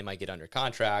 Then they might get under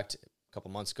contract, a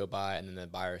couple months go by, and then the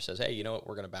buyer says, hey, you know what,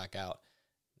 we're going to back out.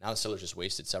 Now the seller's just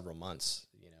wasted several months,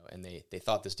 and they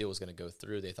thought this deal was going to go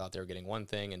through. They thought they were getting one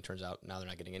thing, and turns out now they're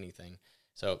not getting anything.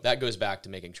 So that goes back to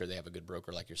making sure they have a good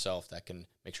broker like yourself that can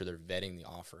make sure they're vetting the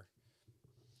offer.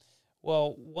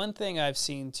 Well, one thing I've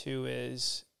seen too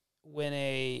is when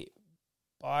a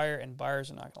buyer, and buyers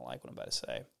are not going to like what I'm about to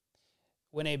say,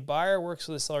 when a buyer works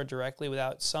with a seller directly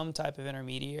without some type of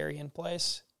intermediary in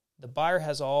place, the buyer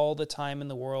has all the time in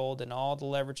the world and all the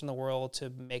leverage in the world to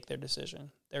make their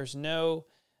decision. There's no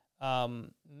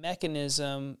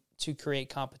mechanism to create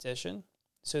competition,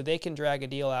 so they can drag a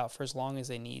deal out for as long as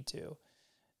they need to.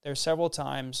 There's several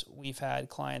times we've had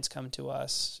clients come to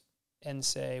us and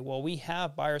say, well, we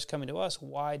have buyers coming to us.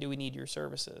 Why do we need your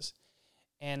services?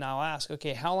 And I'll ask,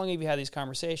 okay, how long have you had these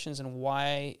conversations, and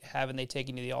why haven't they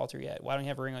taken you to the altar yet? Why don't you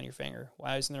have a ring on your finger?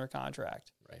 Why isn't there a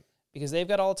contract? Right. Because they've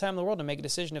got all the time in the world to make a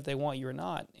decision if they want you or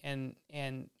not, and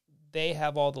they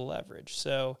have all the leverage.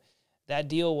 So that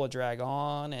deal will drag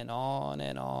on and on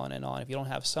and on and on if you don't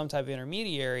have some type of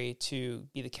intermediary to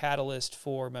be the catalyst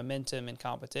for momentum and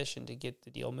competition to get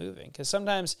the deal moving. Because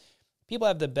sometimes people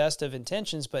have the best of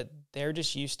intentions, but they're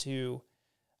just used to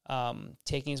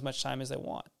taking as much time as they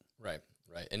want. Right.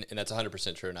 And that's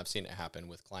 100% true. And I've seen it happen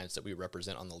with clients that we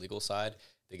represent on the legal side.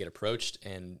 They get approached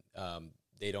and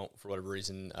they don't, for whatever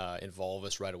reason, involve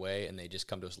us right away, and they just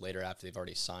come to us later after they've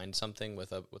already signed something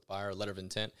with buyer, a letter of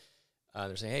intent.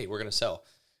 They're saying, "Hey, we're going to sell,"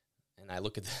 and I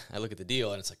look at the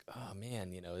deal, and it's like, "Oh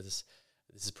man, this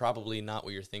is probably not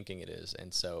what you're thinking it is."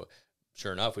 And so,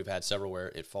 sure enough, we've had several where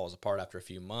it falls apart after a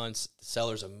few months. The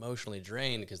seller's emotionally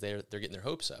drained because they're getting their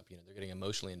hopes up. They're getting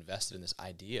emotionally invested in this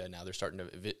idea. Now they're starting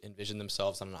to envision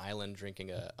themselves on an island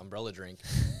drinking an umbrella drink,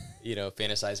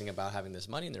 fantasizing about having this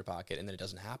money in their pocket, and then it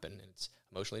doesn't happen, and it's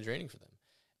emotionally draining for them.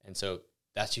 And so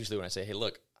that's usually when I say, "Hey,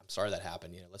 look, I'm sorry that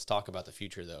happened. Let's talk about the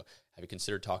future, though. Have you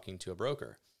considered talking to a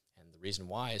broker?" And the reason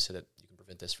why is so that you can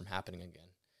prevent this from happening again,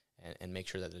 and make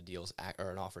sure that the deal's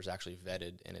or an offer is actually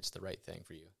vetted and it's the right thing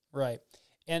for you. Right.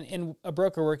 And a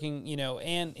broker working,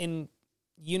 and in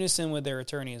unison with their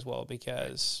attorney as well,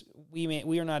 because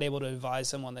we are not able to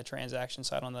advise them on the transaction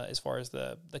side as far as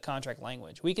the contract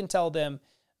language. We can tell them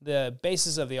the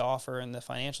basis of the offer and the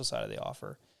financial side of the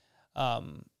offer.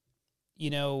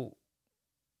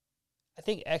 I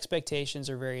think expectations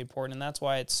are very important, and that's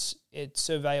why it's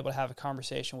so valuable to have a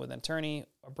conversation with an attorney,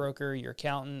 a broker, your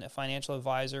accountant, a financial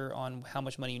advisor on how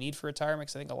much money you need for retirement.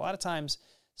 Because I think a lot of times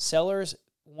sellers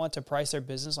want to price their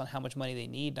business on how much money they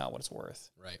need, not what it's worth.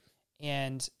 Right.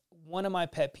 And one of my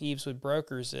pet peeves with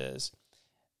brokers is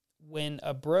when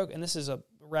and this is a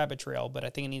rabbit trail, but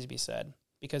I think it needs to be said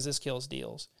because this kills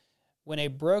deals. When a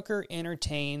broker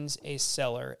entertains a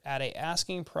seller at a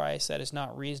asking price that is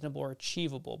not reasonable or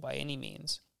achievable by any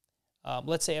means,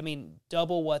 let's say,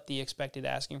 double what the expected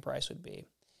asking price would be.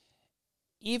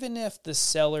 Even if the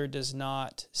seller does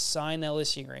not sign that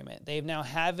listing agreement, they now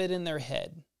have it in their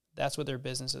head. That's what their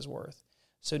business is worth.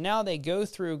 So now they go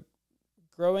through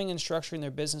growing and structuring their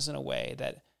business in a way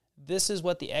that this is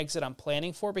what the exit I'm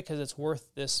planning for because it's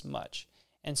worth this much.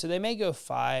 And so they may go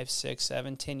 5, 6,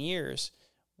 7, 10 years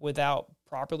without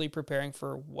properly preparing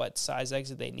for what size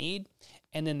exit they need.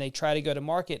 And then they try to go to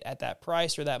market at that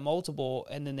price or that multiple,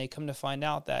 and then they come to find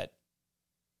out that,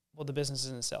 the business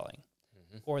isn't selling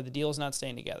or the deal is not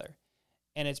staying together.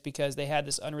 And it's because they had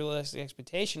this unrealistic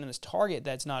expectation and this target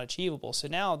that's not achievable. So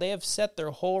now they have set their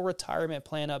whole retirement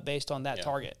plan up based on that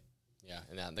target. Yeah,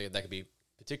 and that could be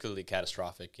particularly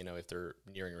catastrophic, if they're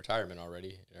nearing retirement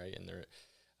already, right? And they're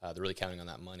really counting on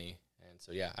that money. And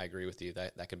so, yeah, I agree with you.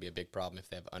 That could be a big problem if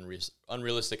they have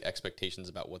unrealistic expectations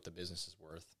about what the business is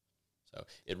worth. So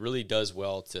it really does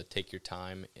well to take your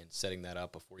time in setting that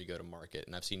up before you go to market.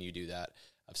 And I've seen you do that.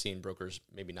 I've seen brokers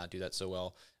maybe not do that so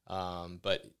well,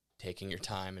 but taking your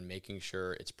time and making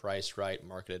sure it's priced right,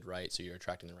 marketed right, so you're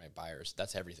attracting the right buyers.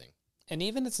 That's everything. And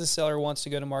even if the seller wants to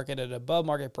go to market at above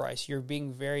market price, you're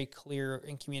being very clear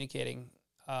in communicating.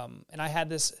 And I had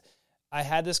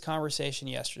this conversation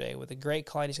yesterday with a great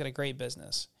client. He's got a great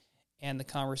business. And the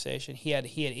conversation,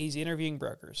 he's interviewing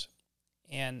brokers.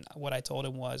 And what I told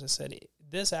him was, I said,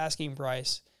 this asking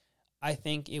price, I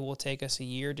think it will take us 1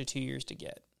 year to 2 years to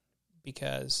get,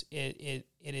 because it's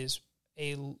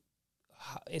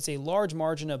a large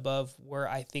margin above where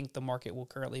I think the market will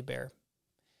currently bear.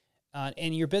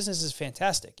 And your business is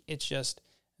fantastic. It's just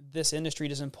this industry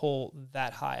doesn't pull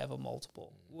that high of a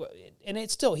multiple. And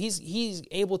it's still, he's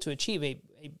able to achieve a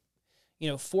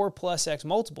 4+X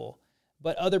multiple,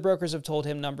 but other brokers have told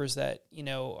him numbers that,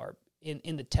 are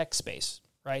in the tech space,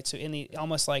 right? So in the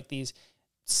almost like these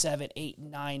 7, 8,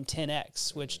 9,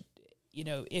 10X, which,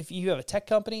 if you have a tech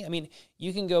company,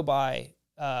 you can go buy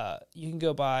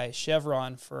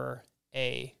Chevron for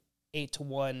a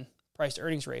 8-to-1 price to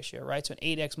earnings ratio, right? So an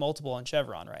 8X multiple on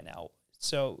Chevron right now.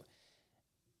 So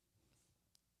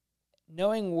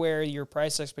knowing where your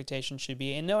price expectation should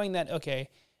be and knowing that, okay,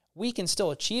 we can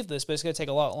still achieve this, but it's going to take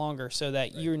a lot longer, so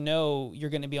that you're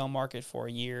going to be on market for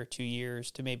 1 year, 2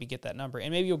 years to maybe get that number,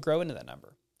 and maybe you'll grow into that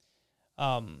number.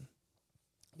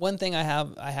 One thing I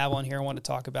have on here I want to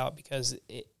talk about, because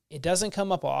it doesn't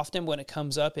come up often. When it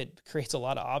comes up, it creates a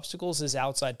lot of obstacles, is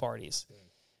outside parties.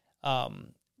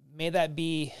 May that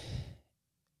be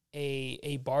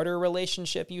a barter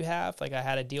relationship you have. Like I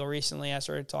had a deal recently, I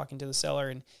started talking to the seller,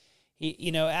 and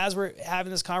he, as we're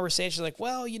having this conversation, like,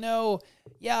 well,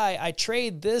 I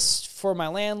trade this for my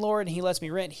landlord and he lets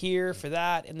me rent here for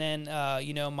that. And then,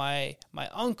 my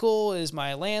uncle is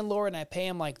my landlord and I pay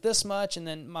him like this much. And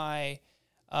then my,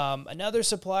 another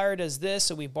supplier does this.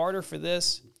 So we barter for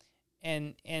this,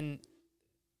 and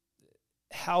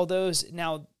how those,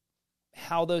 now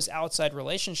how those outside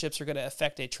relationships are going to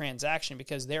affect a transaction,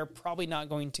 because they're probably not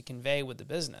going to convey with the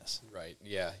business. Right.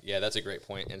 Yeah. Yeah. That's a great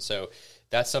point. And so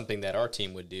that's something that our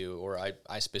team would do, or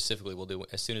I specifically will do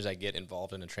as soon as I get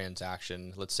involved in a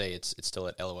transaction. Let's say it's still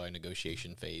at LOI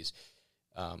negotiation phase.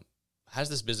 How does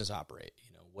this business operate?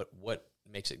 What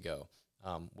makes it go?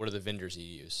 What are the vendors you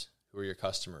use? Who are your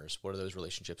customers? What do those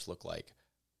relationships look like?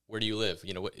 Where do you live?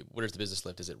 Where does the business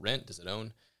live? Does it rent? Does it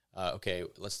own? Okay,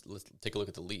 let's take a look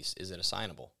at the lease. Is it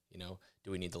assignable?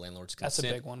 Do we need the landlord's consent?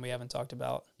 That's a big one we haven't talked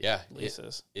about. Yeah,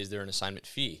 leases. Is there an assignment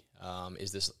fee?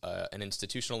 Is this an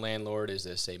institutional landlord? Is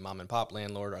this a mom and pop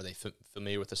landlord? Are they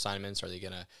familiar with assignments? Are they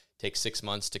going to take 6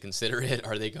 months to consider it?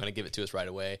 Are they going to give it to us right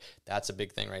away? That's a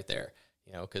big thing right there.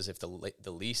 Because if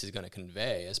the lease is going to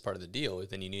convey as part of the deal,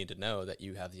 then you need to know that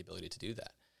you have the ability to do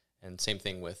that. And same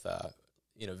thing with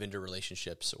vendor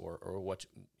relationships or what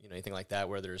anything like that,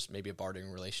 where there's maybe a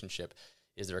bartering relationship.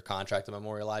 Is there a contract that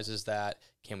memorializes that?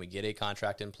 Can we get a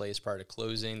contract in place prior to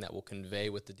closing that will convey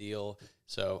with the deal?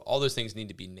 So all those things need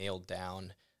to be nailed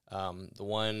down. The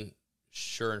one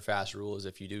sure and fast rule is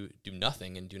if you do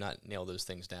nothing and do not nail those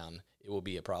things down, it will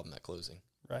be a problem at closing.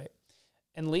 Right.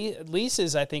 And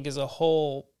leases, I think, is a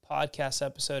whole podcast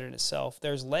episode in itself.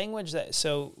 There's language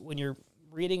so when you're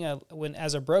reading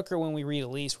as a broker, when we read a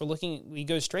lease, we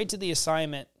go straight to the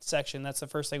assignment section. That's the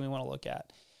first thing we want to look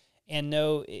at. And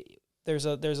there's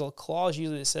a clause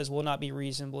usually that says will not be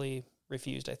reasonably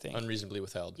refused, I think. Unreasonably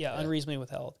withheld. Yeah, unreasonably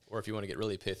withheld. Or if you want to get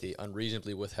really pithy,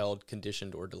 unreasonably withheld,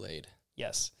 conditioned, or delayed.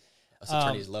 Yes. Us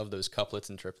attorneys love those couplets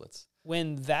and triplets.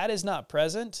 When that is not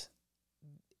present,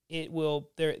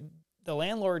 the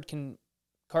landlord can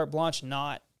carte blanche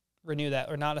not renew that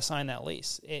or not assign that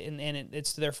lease.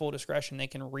 It's to their full discretion. They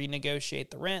can renegotiate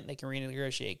the rent. They can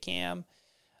renegotiate CAM.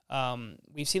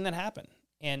 We've seen that happen.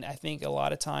 And I think a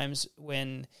lot of times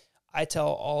when I tell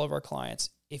all of our clients,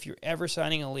 if you're ever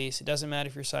signing a lease, it doesn't matter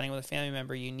if you're signing with a family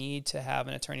member, you need to have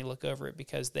an attorney look over it,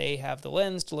 because they have the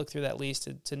lens to look through that lease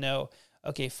to know,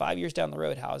 okay, 5 years down the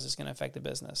road, how is this going to affect the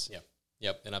business?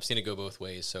 Yep. And I've seen it go both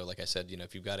ways. So like I said,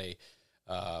 if you've got a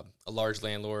large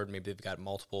landlord, maybe they've got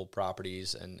multiple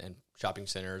properties and shopping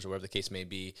centers or whatever the case may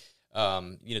be,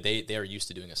 they are used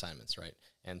to doing assignments, right?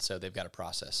 And so they've got a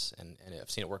process, and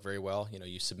I've seen it work very well.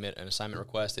 You submit an assignment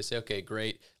request. They say, okay,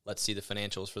 great. Let's see the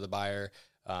financials for the buyer.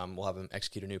 We'll have them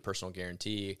execute a new personal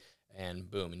guarantee, and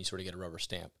boom, and you sort of get a rubber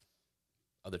stamp.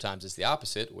 Other times it's the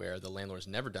opposite, where the landlord's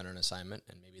never done an assignment,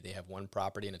 and maybe they have one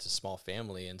property and it's a small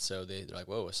family, and so they're like,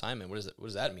 whoa, assignment, what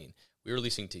does that mean? We're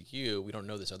leasing to you, we don't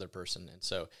know this other person. And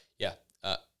so,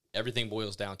 everything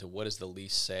boils down to, what does the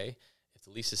lease say? If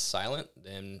the lease is silent,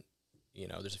 then,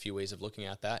 there's a few ways of looking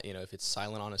at that. If it's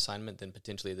silent on assignment, then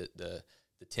potentially the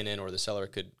tenant or the seller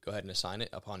could go ahead and assign it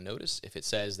upon notice. If it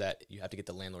says that you have to get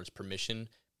the landlord's permission,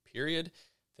 period,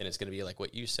 then it's going to be like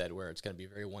what you said, where it's going to be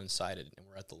very one-sided and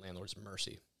we're at the landlord's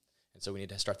mercy. And so we need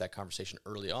to start that conversation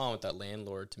early on with that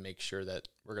landlord to make sure that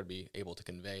we're going to be able to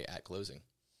convey at closing.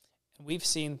 We've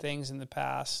seen things in the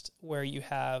past where you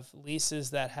have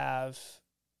leases that have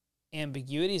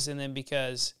ambiguities in them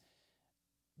because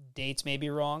dates may be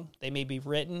wrong. They may be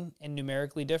written and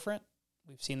numerically different.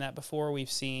 We've seen that before.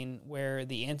 We've seen where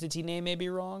the entity name may be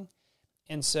wrong.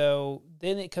 And so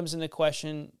then it comes into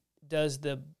question, does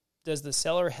the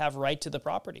seller have right to the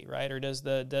property, right? Or does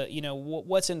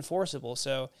what's enforceable?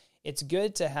 So it's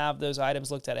good to have those items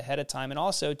looked at ahead of time. And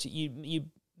also you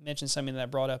mentioned something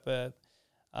that brought up a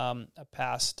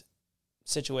past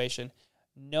situation,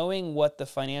 knowing what the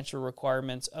financial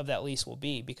requirements of that lease will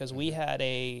be, because we had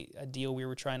a deal we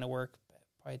were trying to work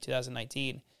probably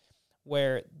 2019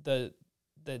 where the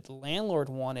landlord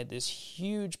wanted this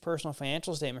huge personal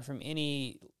financial statement from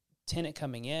any tenant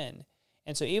coming in.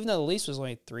 And so even though the lease was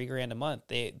only $3,000 a month,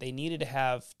 they needed to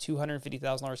have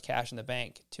 $250,000 cash in the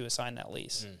bank to assign that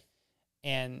lease.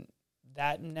 And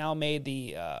that now made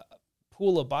the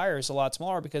pool of buyers a lot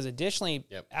smaller, because additionally,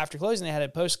 after closing, they had a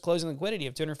post-closing liquidity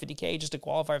of $250K just to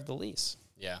qualify for the lease.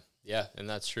 Yeah, and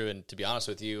that's true. And to be honest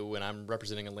with you, when I'm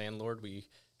representing a landlord, we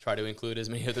try to include as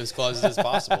many of those clauses as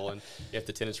possible. And if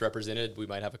the tenant's represented, we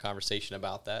might have a conversation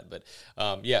about that. But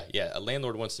a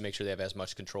landlord wants to make sure they have as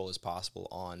much control as possible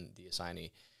on the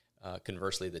assignee.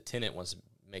 Conversely, the tenant wants to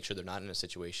make sure they're not in a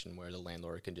situation where the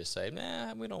landlord can just say,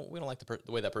 "Nah, we don't like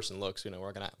the way that person looks. We're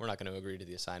not going to agree to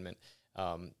the assignment."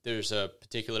 There's a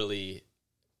particularly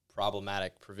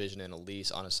problematic provision in a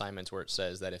lease on assignments where it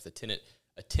says that if the tenant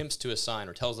attempts to assign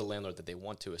or tells the landlord that they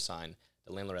want to assign,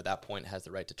 the landlord at that point has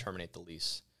the right to terminate the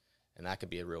lease. And that could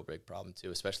be a real big problem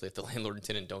too, especially if the landlord and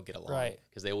tenant don't get along, right?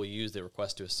 Because they will use the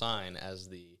request to assign as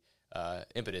the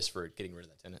impetus for getting rid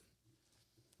of that tenant.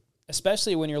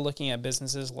 especially when you're looking at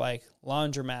businesses like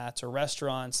laundromats or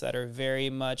restaurants that are very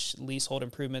much leasehold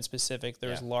improvement specific.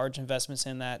 There's large investments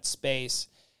in that space.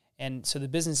 And so the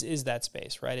business is that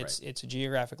space, right? It's a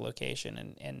geographic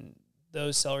location, and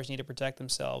those sellers need to protect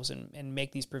themselves and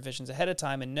make these provisions ahead of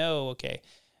time and know, okay,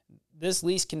 this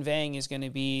lease conveying is going to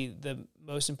be the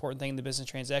most important thing in the business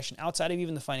transaction outside of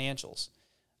even the financials.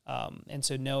 And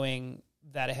so knowing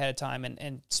that ahead of time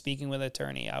and speaking with an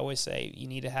attorney, I always say you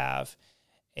need to have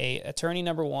a attorney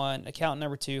number one, accountant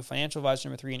number two, financial advisor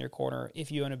number three in your corner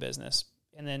if you own a business.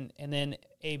 And then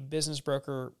a business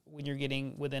broker when you're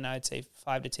getting within, I'd say,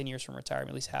 5 to 10 years from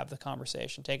retirement, at least have the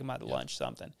conversation, take them out to lunch,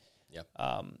 something. Yep.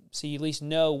 So you at least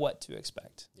know what to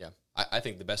expect. Yeah. I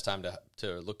think the best time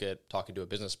to look at talking to a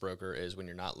business broker is when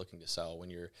you're not looking to sell, when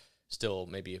you're still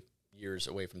maybe years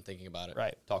away from thinking about it.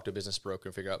 Right. Talk to a business broker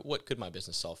and figure out what could my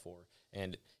business sell for.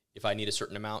 And if I need a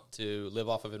certain amount to live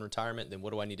off of in retirement, then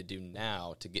what do I need to do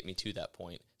now to get me to that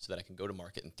point so that I can go to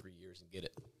market in 3 years and get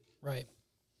it? Right.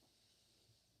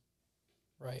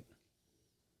 Right.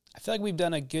 I feel like we've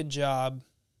done a good job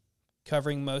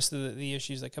covering most of the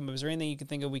issues that come up. Is there anything you can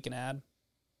think of we can add?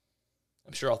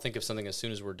 I'm sure I'll think of something as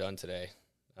soon as we're done today.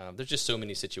 There's just so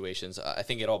many situations. I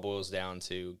think it all boils down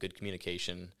to good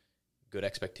communication, good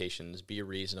expectations, be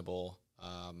reasonable,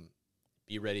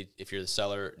 be ready. If you're the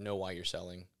seller, know why you're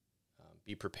selling.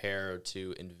 Be prepared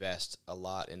to invest a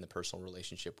lot in the personal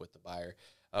relationship with the buyer.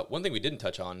 One thing we didn't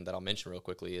touch on that I'll mention real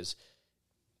quickly is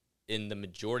in the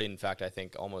majority, in fact, I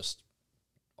think almost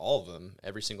all of them,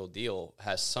 every single deal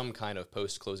has some kind of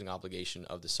post-closing obligation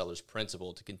of the seller's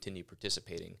principal to continue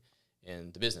participating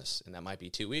in the business. And that might be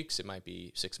 2 weeks, it might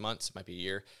be 6 months, it might be a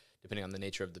year. Depending on the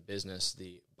nature of the business,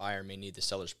 the buyer may need the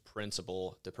seller's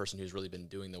principal, the person who's really been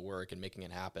doing the work and making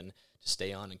it happen, to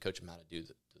stay on and coach them how to do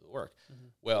the work. Mm-hmm.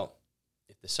 Well,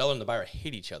 if the seller and the buyer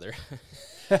hate each other,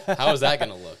 how is that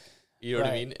going to look? You know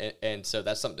what I mean? And so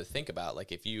that's something to think about.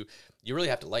 Like if you really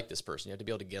have to like this person, you have to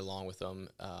be able to get along with them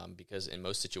because in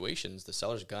most situations, the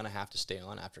seller's going to have to stay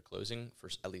on after closing for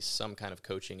at least some kind of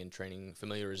coaching and training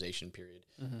familiarization period.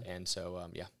 Mm-hmm. And so,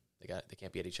 they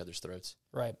can't be at each other's throats.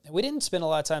 Right. We didn't spend a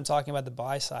lot of time talking about the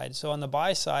buy side. So on the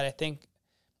buy side, I think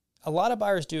a lot of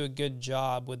buyers do a good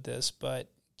job with this, but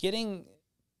getting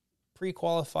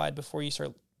pre-qualified before you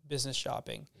start business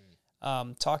shopping,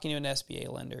 talking to an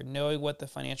SBA lender, knowing what the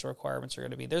financial requirements are going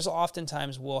to be. There's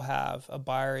oftentimes we'll have a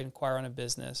buyer inquire on a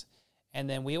business, and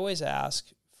then we always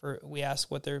ask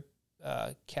what their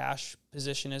cash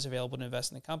position is available to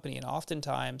invest in the company, and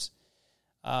oftentimes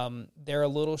they're a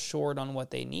little short on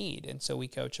what they need, and so we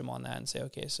coach them on that and say,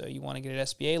 okay, so you want to get an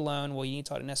SBA loan? Well, you need to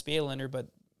talk to an SBA lender, but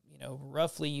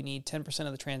roughly you need 10%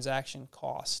 of the transaction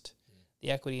cost, the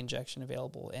equity injection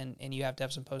available, and you have to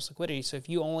have some post liquidity. So if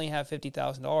you only have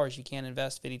 $50,000, you can't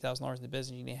invest $50,000 in the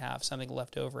business. You need to have something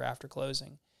left over after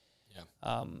closing.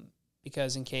 Yeah.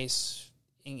 Because in case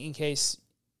you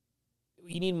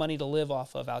need money to live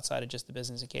off of outside of just the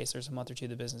business, in case there's a month or two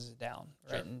the business is down,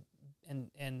 right? Sure.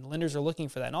 And lenders are looking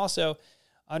for that, and also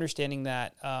understanding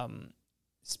that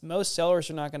most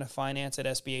sellers are not going to finance at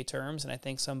SBA terms, and I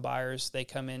think some buyers they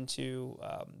come into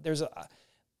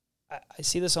I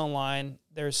see this online.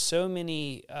 There's so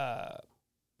many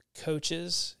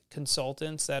coaches,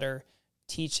 consultants that are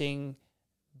teaching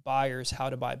buyers how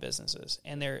to buy businesses,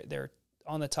 and they're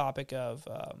on the topic of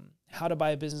how to buy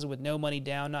a business with no money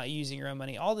down, not using your own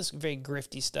money, all this very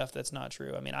grifty stuff that's not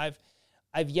true. I mean,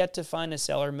 I've yet to find a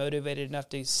seller motivated enough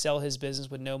to sell his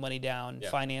business with no money down,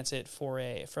 finance it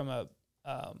from a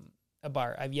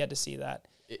buyer. I've yet to see that.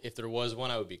 If there was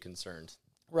one, I would be concerned.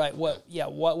 Right. What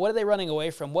are they running away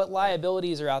from? What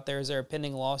liabilities are out there? Is there a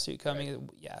pending lawsuit coming? Right.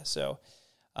 Yeah. So,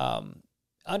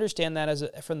 understand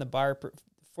that for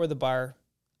the buyer,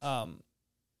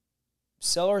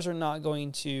 sellers are not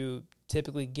going to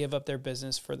typically give up their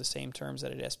business for the same terms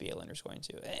that an SBA lender is going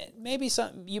to. And maybe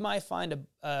you might find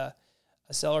a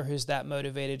seller who's that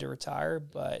motivated to retire,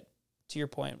 but to your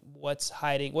point, what's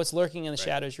lurking in the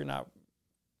shadows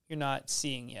you're not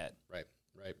seeing yet. Right.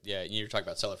 Right. Yeah. You're talking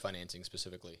about seller financing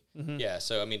specifically. Mm-hmm. Yeah.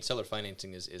 So, I mean, seller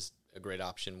financing is a great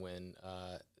option when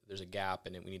there's a gap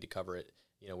and we need to cover it,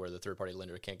 where the third-party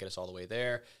lender can't get us all the way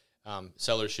there.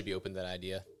 Sellers should be open to that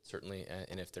idea, certainly.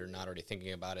 And if they're not already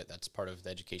thinking about it, that's part of the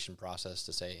education process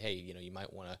to say, hey,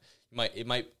 it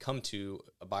might come to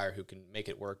a buyer who can make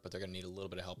it work, but they're going to need a little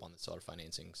bit of help on the seller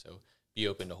financing. So be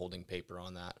open to holding paper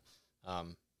on that.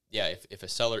 If a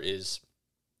seller is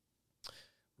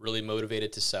really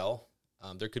motivated to sell,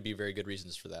 there could be very good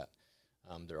reasons for that.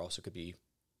 There also could be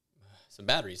some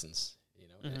bad reasons,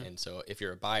 Mm-hmm. And so if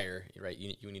you're a buyer, right,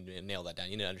 you need to nail that down.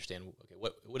 You need to understand, okay,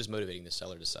 what is motivating the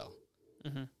seller to sell?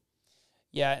 Mm-hmm.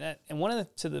 Yeah, and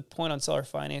to the point on seller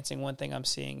financing, one thing I'm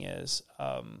seeing is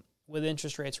with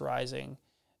interest rates rising,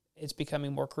 it's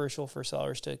becoming more crucial for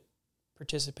sellers to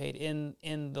participate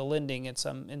in the lending in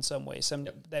some ways.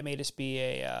 That may just be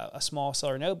a small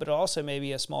seller note, but also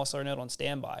maybe a small seller note on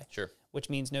standby. Sure. Which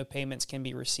means no payments can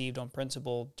be received on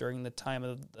principal during the time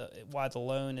of while the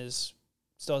loan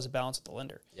still has a balance with the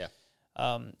lender. Yeah.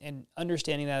 And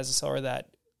understanding that as a seller, that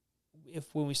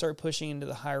when we start pushing into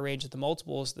the higher range of the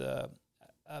multiples, the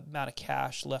amount of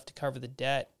cash left to cover the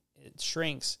debt, it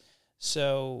shrinks.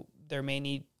 So there may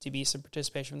need to be some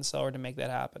participation from the seller to make that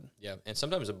happen. Yeah, and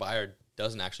sometimes a buyer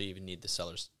doesn't actually even need the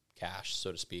seller's cash,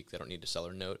 so to speak. They don't need a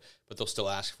seller note, but they'll still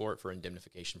ask for it for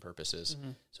indemnification purposes.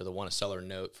 Mm-hmm. So they'll want a seller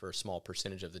note for a small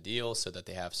percentage of the deal so that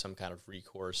they have some kind of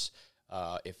recourse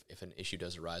if an issue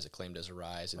does arise, a claim does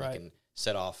arise, and they can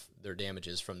set off their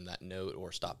damages from that note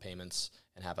or stop payments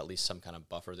and have at least some kind of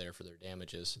buffer there for their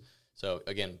damages. So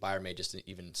again, buyer may just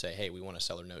even say, hey, we want a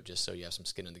seller note just so you have some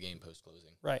skin in the game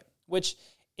post-closing. Right, which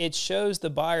it shows the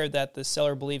buyer that the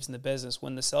seller believes in the business.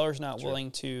 When the seller's not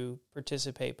willing to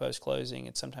participate post-closing,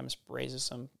 it sometimes raises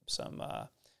some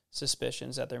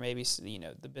suspicions that there may be,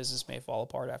 the business may fall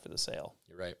apart after the sale.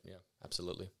 You're right, yeah,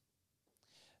 absolutely.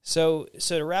 So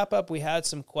to wrap up, we had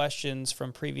some questions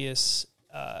from previous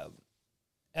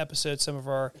episodes. Some of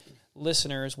our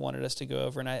listeners wanted us to go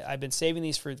over, and I've been saving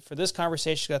these for this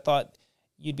conversation because I thought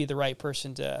you'd be the right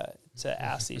person to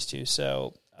ask these to.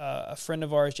 So a friend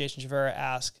of ours, Jason Javera,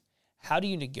 asked, how do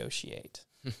you negotiate?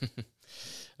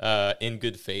 In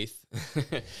good faith.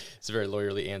 It's a very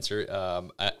lawyerly answer.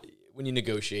 When you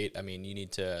negotiate, you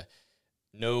need to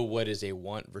know what is a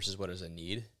want versus what is a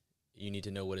need. You need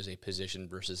to know what is a position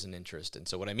versus an interest. And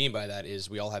so what I mean by that is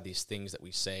we all have these things that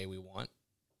we say we want,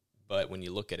 but when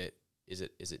you look at it, is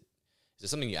it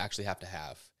something you actually have to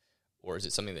have, or is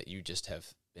it something that you just have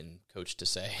been coached to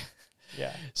say?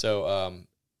 Yeah. So,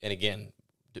 and again,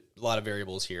 a lot of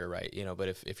variables here, right? But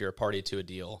if you're a party to a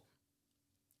deal,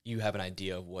 you have an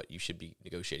idea of what you should be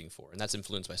negotiating for. And that's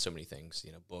influenced by so many things,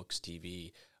 books,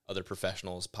 TV, other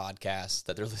professionals, podcasts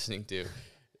that they're listening to,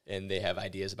 and they have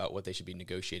ideas about what they should be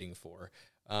negotiating for.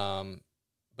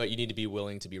 But you need to be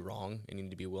willing to be wrong, and you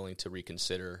need to be willing to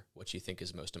reconsider what you think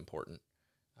is most important.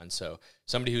 And so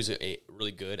somebody who's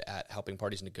really good at helping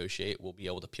parties negotiate will be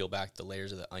able to peel back the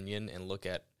layers of the onion and look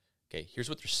at, okay, here's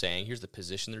what they're saying, here's the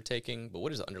position they're taking, but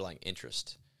what is the underlying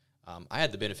interest? I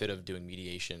had the benefit of doing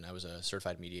mediation. I was a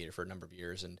certified mediator for a number of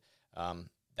years, and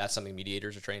that's something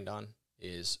mediators are trained on,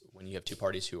 is when you have two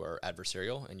parties who are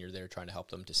adversarial and you're there trying to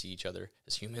help them to see each other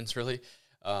as humans, really,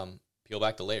 peel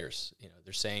back the layers.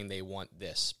 They're saying they want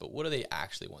this, but what do they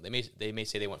actually want? They may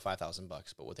say they want $5,000,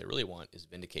 but what they really want is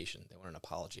vindication. They want an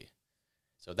apology.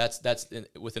 So that's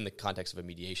within the context of a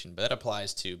mediation, but that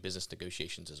applies to business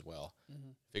negotiations as well.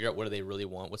 Mm-hmm. Figure out what do they really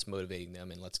want, what's motivating them,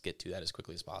 and let's get to that as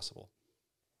quickly as possible.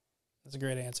 That's a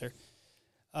great answer.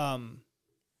 I'm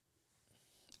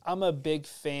a big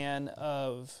fan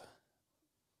of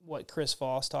what Chris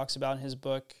Voss talks about in his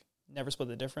book, Never Split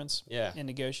the Difference in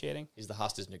negotiating. He's the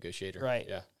hostage negotiator. Right.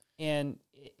 Yeah. And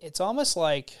it's almost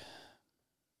like,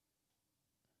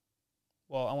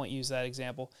 well, I won't use that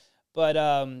example, but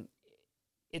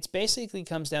it's basically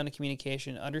comes down to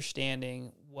communication,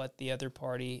 understanding what the other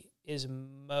party is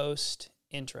most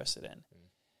interested in.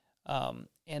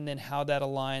 And then how that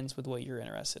aligns with what you're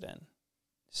interested in.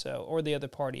 So, or the other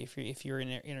party, if you're an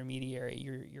intermediary,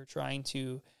 you're trying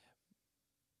to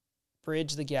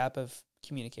bridge the gap of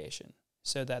communication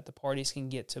so that the parties can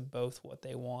get to both what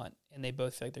they want and they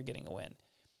both feel like they're getting a win.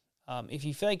 If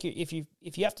you feel like if you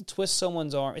have to twist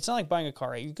someone's arm, it's not like buying a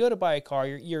car. Right? You go to buy a car,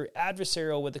 you're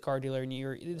adversarial with the car dealer, and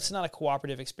it's not a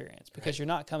cooperative experience because you're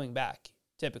not coming back.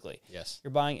 Typically, yes,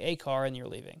 you're buying a car and you're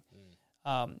leaving.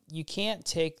 You can't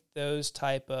take those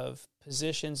type of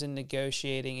positions in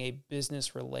negotiating a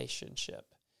business relationship.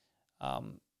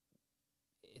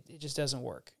 It just doesn't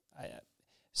work.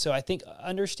 So I think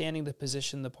understanding the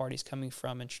position the party's coming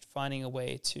from and finding a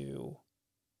way to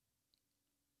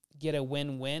get a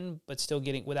win-win, but still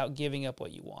without giving up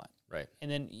what you want. Right. And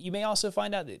then you may also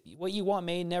find out that what you want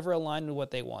may never align with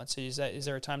what they want. So is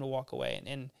there a time to walk away?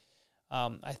 And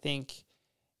I think,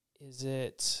 I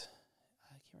can't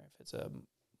remember if it's a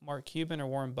Mark Cuban or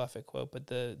Warren Buffett quote, but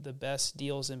the best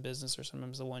deals in business are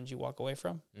sometimes the ones you walk away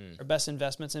from, or best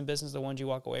investments in business, the ones you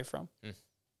walk away from.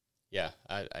 Yeah,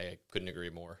 I couldn't agree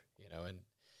more, and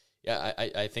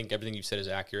I think everything you've said is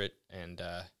accurate, and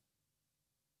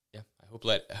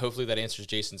hopefully that answers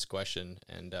Jason's question.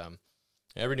 And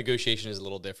every negotiation is a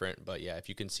little different, but if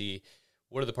you can see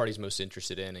what are the parties most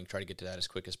interested in and try to get to that as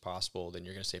quick as possible, then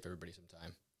you're going to save everybody some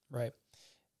time. Right.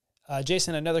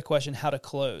 Jason, another question: how to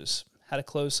close? how to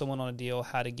close someone on a deal,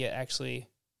 how to get actually.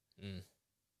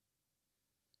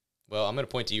 Well, I'm going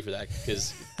to point to you for that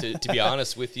because, to be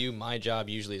honest with you, my job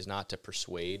usually is not to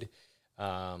persuade.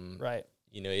 Right.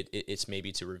 It's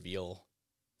maybe to reveal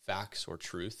facts or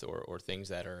truth or things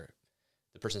that are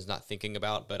the person's not thinking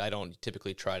about. But I don't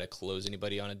typically try to close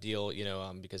anybody on a deal,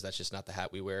 because that's just not the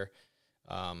hat we wear.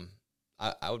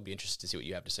 I would be interested to see what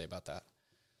you have to say about that.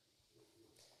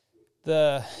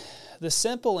 The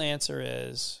simple answer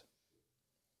is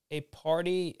a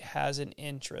party has an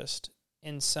interest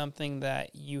in something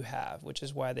that you have, which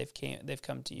is why they've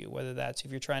come to you, whether that's if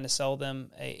you're trying to sell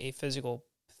them a physical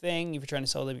thing, if you're trying to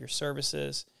sell them your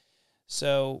services.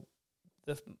 So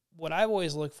what I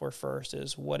always look for first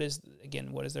is what is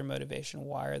their motivation?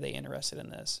 Why are they interested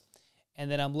in this? And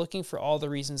then I'm looking for all the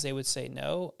reasons they would say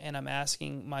no, and I'm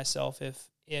asking myself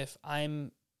if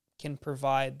I'm can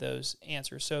provide those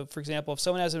answers. So, for example, if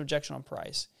someone has an objection on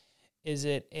price, is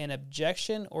it an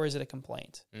objection or is it a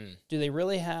complaint? Do they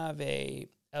really have a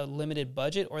limited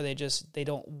budget, or they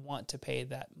don't want to pay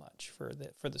that much for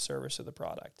the service or the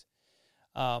product?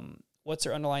 What's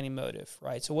their underlying motive,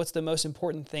 right? So what's the most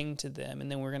important thing to them? And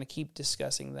then we're going to keep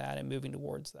discussing that and moving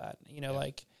towards that.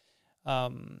 Like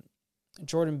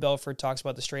Jordan Belfort talks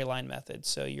about the straight line method.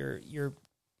 So you're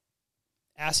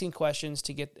asking questions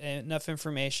to get enough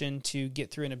information to get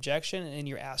through an objection, and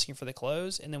you're asking for the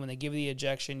close. And then when they give you the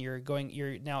objection,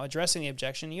 you're now addressing the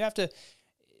objection. You have to,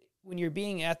 when you're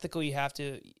being ethical, you have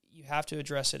to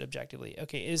address it objectively.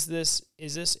 Okay, is this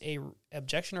a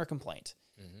objection or a complaint?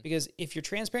 Mm-hmm. Because if you're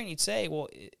transparent, you'd say, well,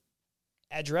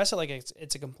 address it like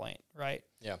it's a complaint, right?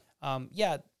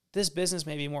 Yeah. This business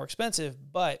may be more expensive,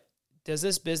 but does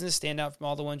this business stand out from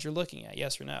all the ones you're looking at?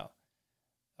 Yes or no?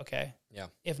 Okay. Yeah.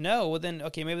 If no, well then,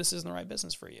 okay, maybe this isn't the right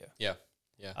business for you. Yeah.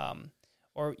 Yeah.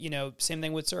 Or, same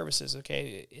thing with services.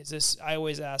 Okay. I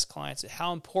always ask clients,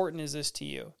 how important is this to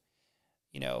you?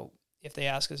 If they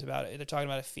ask us about it, they're talking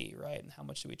about a fee, right? And how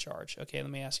much do we charge? Okay.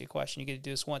 Let me ask you a question. You get to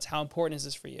do this once. How important is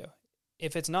this for you?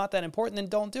 If it's not that important, then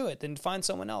don't do it. Then find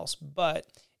someone else. But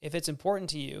if it's important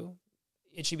to you,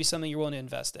 it should be something you're willing to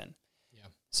invest in.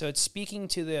 So it's speaking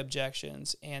to the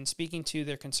objections and speaking to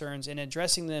their concerns and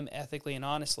addressing them ethically and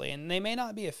honestly. And they may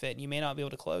not be a fit, and you may not be able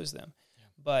to close them. Yeah.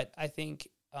 But I think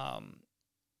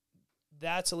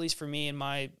that's, at least for me in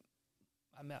my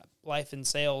life in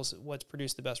sales, what's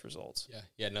produced the best results.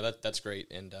 Yeah. No, that's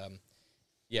great. And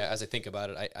as I think about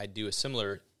it, I do a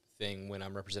similar thing when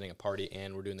I'm representing a party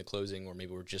and we're doing the closing, or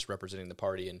maybe we're just representing the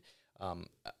party. And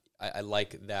I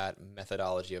like that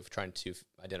methodology of trying to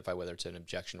identify whether it's an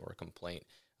objection or a complaint.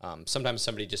 Sometimes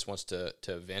somebody just wants to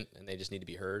vent and they just need to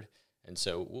be heard. And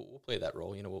so we'll play that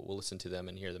role. We'll listen to them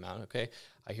and hear them out. Okay,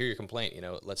 I hear your complaint.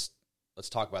 Let's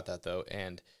talk about that though.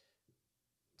 And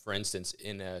for instance,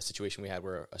 in a situation we had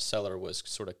where a seller was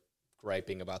sort of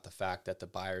griping about the fact that the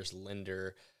buyer's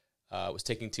lender was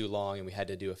taking too long and we had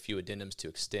to do a few addendums to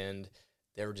extend.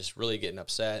 They were just really getting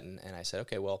upset. And I said,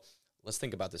 okay, well, let's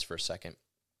think about this for a second.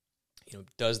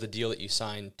 Does the deal that you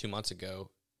signed 2 months ago,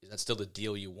 is that still the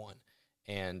deal you want?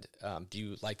 And do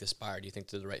you like this buyer? Do you think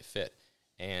they're the right fit?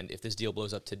 And if this deal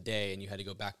blows up today and you had to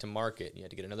go back to market, and you had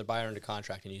to get another buyer under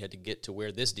contract, and you had to get to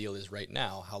where this deal is right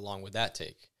now, how long would that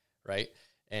take, right?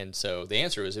 And so the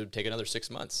answer is it would take another 6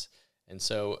 months. And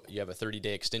so you have a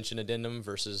 30-day extension addendum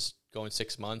versus going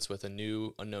 6 months with a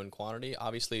new unknown quantity.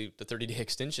 Obviously, the 30-day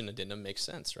extension addendum makes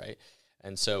sense, right?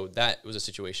 And so that was a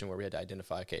situation where we had to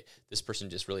identify, okay, this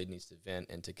person just really needs to vent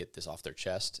and to get this off their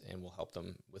chest, and we'll help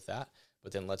them with that.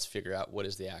 But then let's figure out, what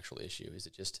is the actual issue. Is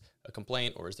it just a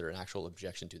complaint, or is there an actual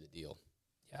objection to the deal?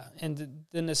 Yeah, and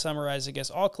then to summarize, I guess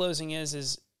all closing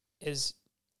is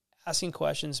asking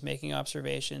questions, making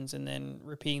observations, and then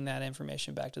repeating that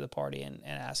information back to the party and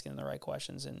asking the right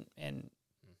questions and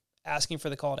asking for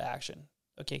the call to action.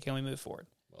 Okay, can we move forward?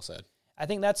 Well said. I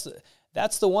think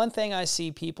that's the one thing I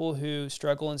see people who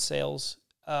struggle in sales,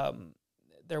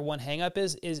 their one hang up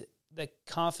is the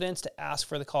confidence to ask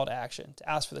for the call to action, to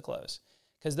ask for the close.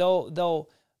 Because they'll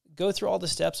go through all the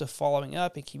steps of following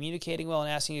up and communicating well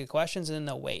and asking good questions, and then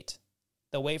they'll wait.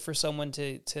 They'll wait for someone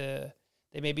to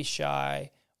they may be shy,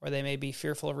 or they may be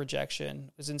fearful of rejection.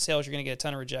 Because in sales, you're going to get a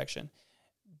ton of rejection.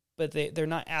 But they're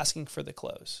not asking for the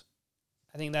close.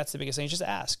 I think that's the biggest thing. Just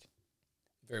ask.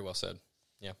 Very well said.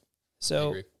 Yeah.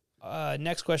 So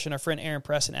next question, our friend Aaron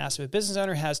Preston asked, if a business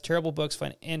owner has terrible books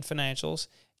and financials,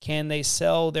 can they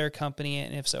sell their company,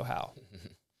 and if so, how?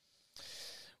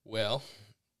 Well,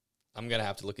 I'm going to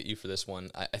have to look at you for this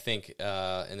one. I think,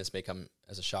 and this may come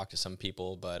as a shock to some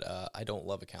people, but I don't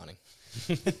love accounting.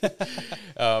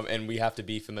 And we have to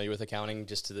be familiar with accounting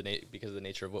just because of the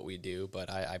nature of what we do. But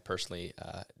I personally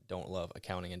don't love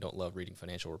accounting and don't love reading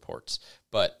financial reports.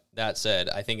 But that said,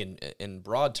 I think in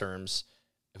broad terms,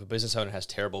 if a business owner has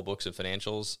terrible books of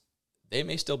financials, they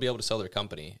may still be able to sell their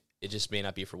company. It just may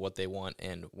not be for what they want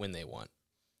and when they want.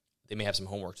 They may have some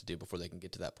homework to do before they can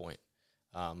get to that point.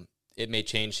 It may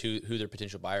change who their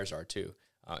potential buyers are too.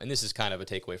 And this is kind of a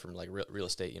takeaway from like real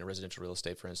estate, residential real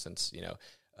estate, for instance.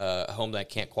 A home that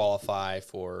can't qualify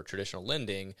for traditional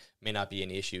lending may not be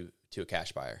an issue to a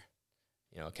cash buyer.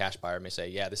 A cash buyer may say,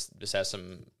 yeah, this has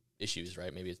some issues,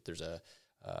 right? Maybe there's an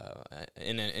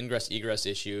ingress egress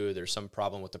issue. There's some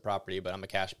problem with the property, but I'm a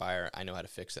cash buyer. I know how to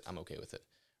fix it. I'm okay with it,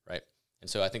 right? And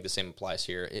so I think the same applies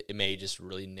here. It may just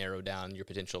really narrow down your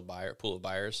potential pool of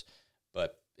buyers,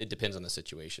 but it depends on the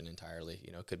situation entirely.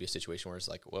 It could be a situation where it's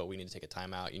like, well, we need to take a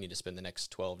timeout. You need to spend the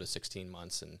next 12 to 16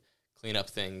 months and clean up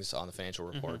things on the financial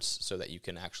reports so that you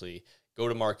can actually go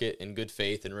to market in good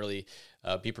faith and really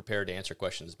be prepared to answer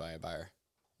questions by a buyer.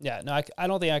 Yeah, no, I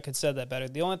don't think I could said that better.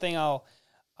 The only thing I'll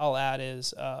add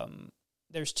is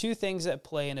there's two things that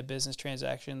play in a business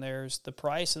transaction. There's the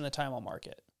price and the time on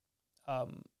market.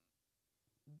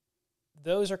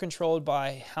 Those are controlled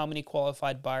by how many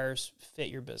qualified buyers fit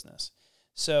your business.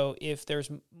 So if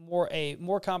there's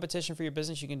more competition for your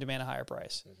business, you can demand a higher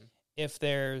price. Mm-hmm. If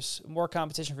there's more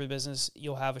competition for the business,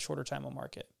 you'll have a shorter time on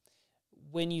market.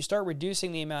 When you start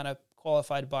reducing the amount of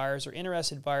qualified buyers or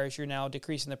interested buyers, you're now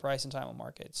decreasing the price and time on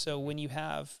market. So when you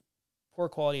have poor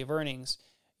quality of earnings,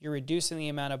 you're reducing the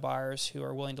amount of buyers who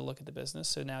are willing to look at the business.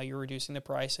 So now you're reducing the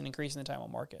price and increasing the time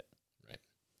on market.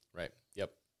 Right.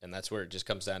 Yep. And that's where it just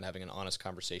comes down to having an honest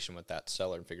conversation with that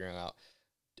seller and figuring out,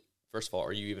 first of all,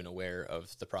 are you even aware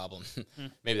of the problem?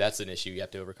 Maybe that's an issue you have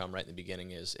to overcome right in the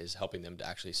beginning is helping them to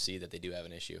actually see that they do have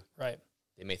an issue. Right.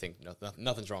 They may think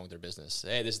nothing's wrong with their business.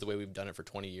 Hey, this is the way we've done it for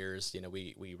 20 years.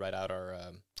 We write out our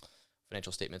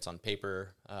financial statements on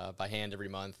paper by hand every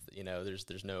month.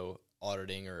 There's no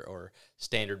auditing or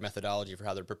standard methodology for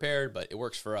how they're prepared, but it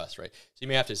works for us, right? So you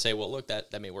may have to say, well, look,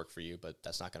 that may work for you, but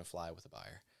that's not going to fly with a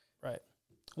buyer. Right.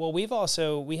 Well,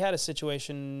 we had a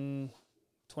situation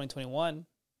 2021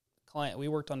 client we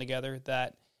worked on together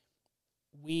that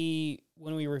when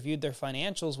we reviewed their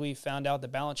financials, we found out the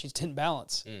balance sheets didn't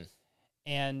balance.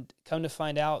 And come to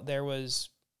find out there was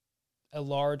a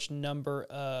large number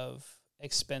of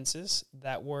expenses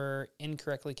that were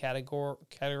incorrectly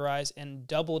categorized and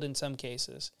doubled in some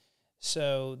cases.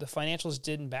 So the financials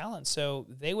didn't balance. So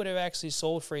they would have actually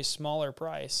sold for a smaller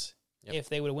price if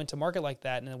they would have went to market like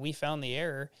that. And then we found the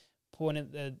error,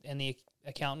 and the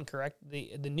accountant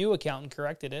the new accountant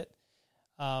corrected it.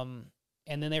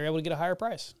 And then they were able to get a higher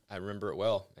price. I remember it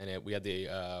well. And we had it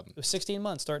was 16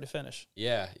 months start to finish.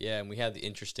 Yeah. And we had the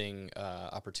interesting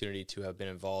opportunity to have been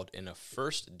involved in a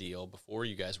first deal before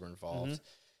you guys were involved. Mm-hmm.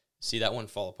 See that one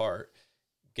fall apart,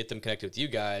 get them connected with you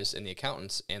guys and the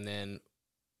accountants, and then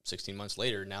 16 months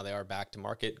later, now they are back to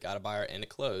market, got a buyer, and it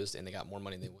closed, and they got more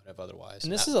money than they would have otherwise.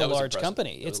 And this is a large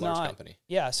company. It's not.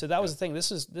 Yeah, so that was the thing.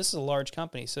 This is a large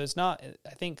company. So it's not,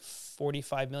 I think,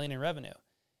 $45 million in revenue.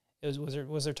 It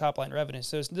was their top line revenue.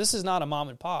 So this is not a mom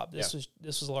and pop. This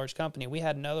was a large company. We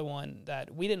had another one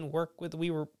that we didn't work with.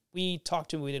 We talked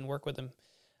to them. We didn't work with them.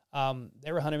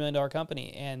 They were a $100 million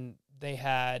company, and they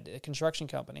had a construction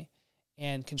company.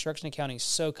 And construction accounting is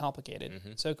so complicated,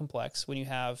 so complex. When you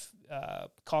have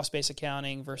cost-based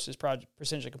accounting versus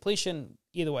percentage of completion,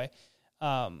 either way,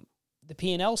 the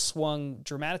P&L swung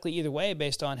dramatically either way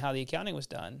based on how the accounting was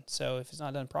done. So if it's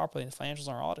not done properly and the financials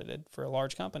aren't audited for a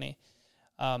large company,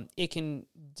 it can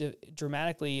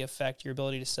dramatically affect your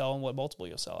ability to sell and what multiple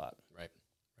you'll sell at. Right.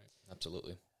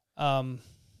 Absolutely.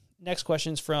 Next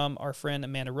question is from our friend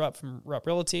Amanda Rupp from Rupp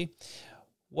Realty.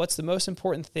 What's the most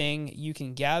important thing you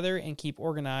can gather and keep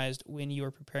organized when you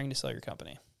are preparing to sell your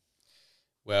company?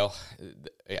 Well,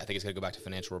 I think it's going to go back to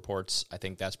financial reports. I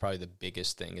think that's probably the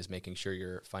biggest thing is making sure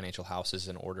your financial house is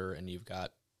in order and you've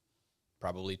got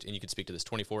probably, and you could speak to this,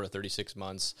 24 to 36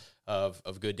 months of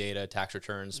good data, tax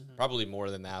returns, probably more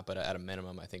than that, but at a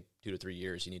minimum, I think 2 to 3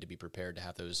 years, you need to be prepared to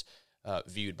have those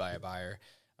viewed by a buyer.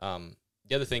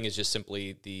 The other thing is just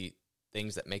simply the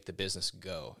things that make the business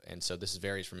go. And so this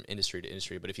varies from industry to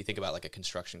industry, but if you think about like a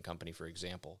construction company, for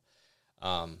example,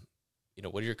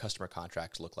 what do your customer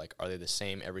contracts look like? Are they the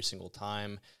same every single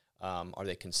time? Are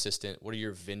they consistent? What do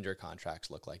your vendor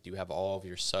contracts look like? Do you have all of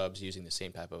your subs using the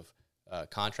same type of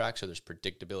contract? So there's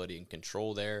predictability and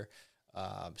control there.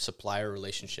 Supplier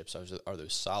relationships, are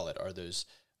those solid? Are those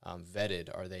vetted?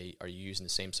 Are you using the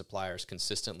same suppliers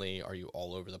consistently? Are you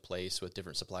all over the place with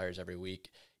different suppliers every week?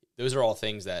 Those are all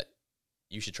things that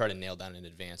you should try to nail down in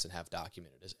advance and have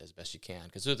documented as best you can,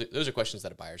 because those are questions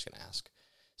that a buyer's going to ask.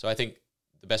 So I think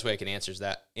the best way I can answer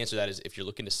that is, if you're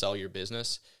looking to sell your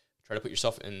business, try to put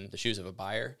yourself in the shoes of a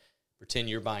buyer. Pretend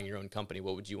you're buying your own company.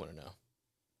 What would you want to know?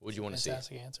 What would you want to see?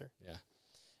 Fantastic answer. Yeah.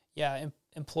 Yeah,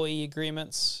 employee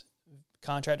agreements,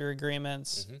 contractor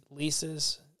agreements,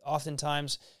 leases.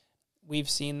 Oftentimes, we've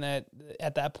seen that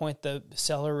at that point, the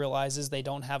seller realizes they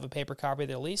don't have a paper copy of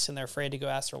their lease, and they're afraid to go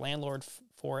ask their landlord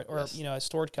for it, or a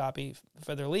stored copy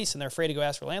for their lease, and they're afraid to go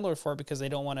ask their landlord for it because they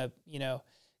don't want to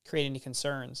create any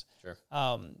concerns. Sure.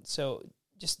 So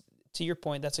just to your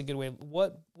point, that's a good way.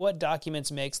 What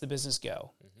documents makes the business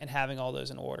go, and having all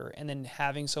those in order, and then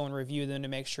having someone review them to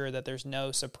make sure that there's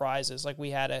no surprises. Like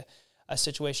we had a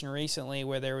situation recently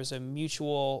where there was a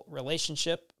mutual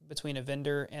relationship between a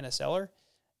vendor and a seller,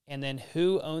 and then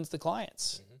who owns the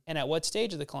clients, and at what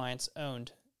stage are the clients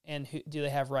owned, and do they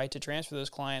have right to transfer those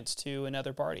clients to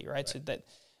another party, right? So that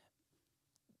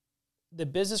the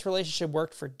business relationship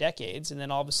worked for decades, and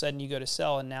then all of a sudden you go to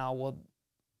sell, and now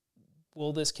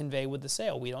will this convey with the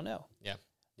sale? We don't know.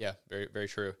 Yeah, very, very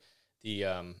true.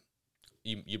 The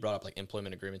you brought up like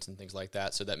employment agreements and things like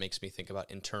that, so that makes me think about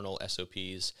internal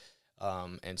SOPs.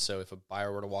 And so if a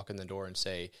buyer were to walk in the door and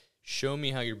say, show me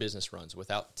how your business runs,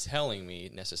 without telling me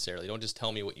necessarily, don't just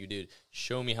tell me what you do,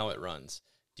 show me how it runs.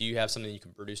 Do you have something you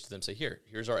can produce to them? Say,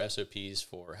 here's our SOPs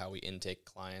for how we intake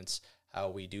clients, how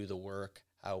we do the work,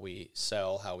 how we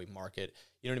sell, how we market.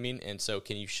 You know what I mean? And so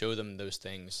can you show them those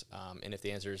things? And if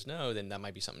the answer is no, then that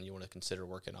might be something you want to consider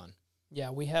working on.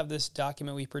 Yeah, we have this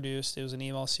document we produced. It was an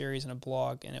email series and a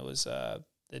blog, and it was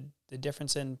the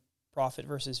difference in profit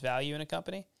versus value in a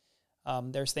company.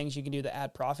 There's things you can do that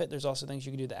add profit. There's also things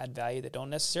you can do that add value that don't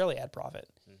necessarily add profit.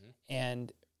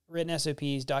 And written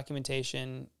SOPs,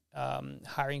 documentation,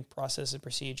 hiring process and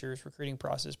procedures, recruiting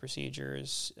process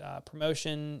procedures,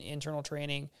 promotion, internal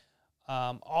training,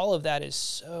 all of that is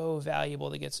so valuable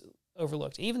that gets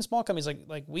overlooked. Even small companies,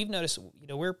 like we've noticed,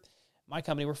 my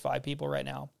company, we're 5 people right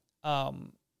now.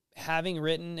 Having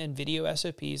written and video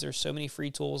SOPs, there's so many free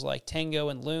tools like Tango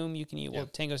and Loom. You can use, well,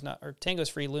 Tango's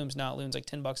free, Loom's not. Loom's like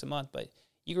 $10 a month, but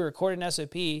you can record an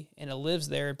SOP and it lives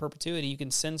there in perpetuity. You can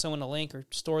send someone a link or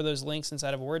store those links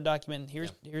inside of a Word document.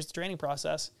 Here's the training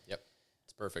process. Yep.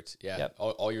 It's perfect. Yeah. Yep.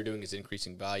 All you're doing is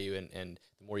increasing value, and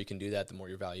the more you can do that, the more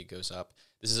your value goes up.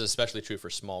 This is especially true for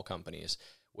small companies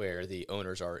where the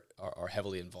owners are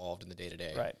heavily involved in the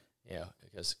day-to-day. Right. Yeah.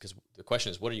 Because the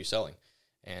question is, what are you selling?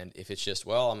 And if it's just,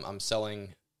 well, I'm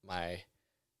selling my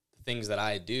things that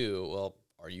I do, well,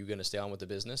 are you going to stay on with the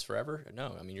business forever?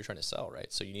 No. I mean, you're trying to sell,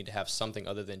 right? So you need to have something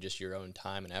other than just your own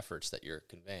time and efforts that you're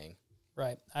conveying.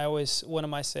 Right. One of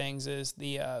my sayings is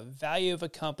the value of a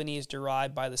company is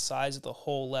derived by the size of the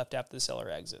hole left after the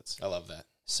seller exits. I love that.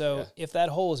 So if that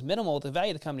hole is minimal, the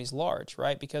value of the company is large,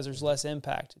 right? Because there's less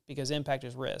impact, because impact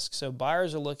is risk. So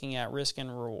buyers are looking at risk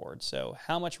and reward. So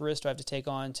how much risk do I have to take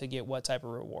on to get what type of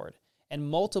reward? And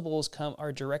multiples are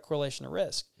a direct correlation to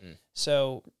risk.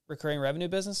 So recurring revenue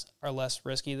business are less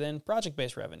risky than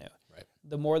project-based revenue. Right.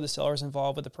 The more the seller's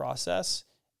involved with the process,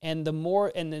 and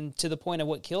then to the point of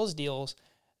what kills deals,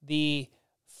 the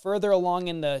further along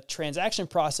in the transaction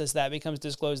process that becomes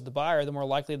disclosed to the buyer, the more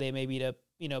likely they may be to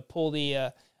pull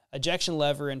the ejection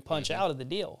lever and punch out of the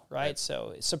deal, right?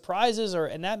 So surprises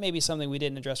and that may be something we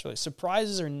didn't address earlier.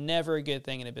 Surprises are never a good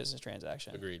thing in a business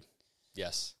transaction. Agreed.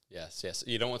 Yes.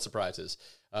 You don't want surprises.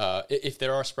 If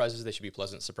there are surprises, they should be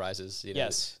pleasant surprises.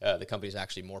 Yes. The company's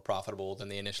actually more profitable than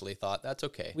they initially thought. That's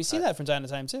okay. We see that from time to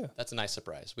time too. That's a nice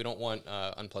surprise. We don't want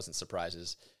unpleasant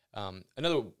surprises.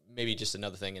 Another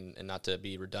thing, and not to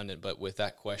be redundant, but with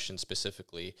that question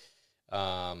specifically,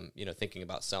 thinking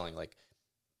about selling, like,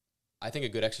 I think a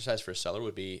good exercise for a seller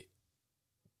would be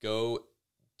go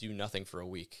do nothing for a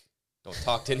week. Don't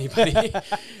talk to anybody.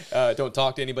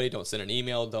 Don't send an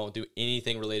email. Don't do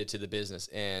anything related to the business.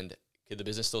 And could the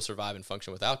business still survive and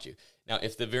function without you? Now,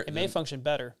 if it may function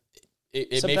better.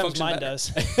 It may function mine better.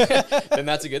 Does. Then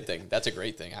that's a good thing. That's a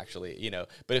great thing, actually.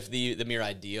 But if the mere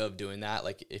idea of doing that,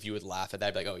 like if you would laugh at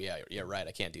that, be like, oh yeah, right,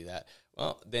 I can't do that.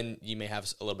 Well, then you may have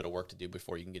a little bit of work to do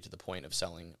before you can get to the point of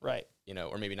selling. Right.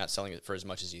 Or maybe not selling it for as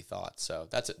much as you thought. So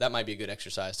that might be a good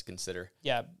exercise to consider.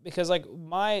 Yeah, because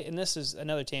and this is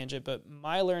another tangent, but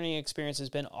my learning experience has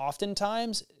been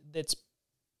oftentimes that's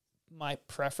my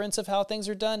preference of how things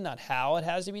are done, not how it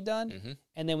has to be done.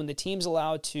 And then when the team's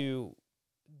allowed to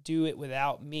do it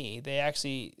without me,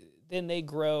 they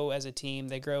grow as a team.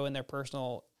 They grow in their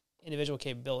personal individual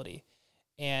capability.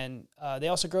 And they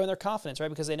also grow in their confidence, right?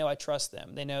 Because they know I trust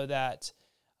them. They know that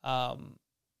I'm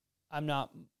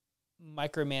not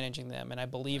micromanaging them, and I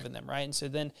believe in them, right? And so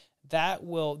then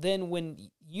when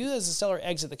you as a seller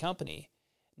exit the company,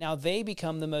 now they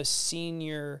become the most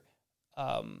senior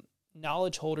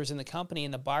knowledge holders in the company,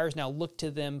 and the buyers now look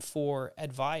to them for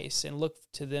advice and look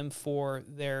to them for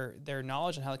their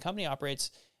knowledge on how the company operates.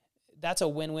 That's a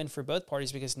win-win for both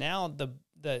parties, because now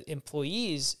the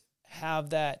employees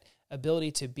have that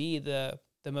ability to be the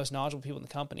most knowledgeable people in the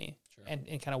company. Sure.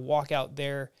 and kind of walk out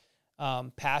their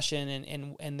passion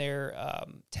and their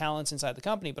talents inside the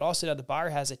company, but also that the buyer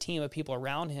has a team of people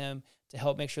around him to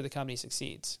help make sure the company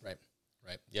succeeds. Right.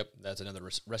 Yep. That's another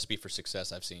recipe for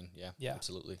success I've seen. Yeah.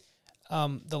 Absolutely.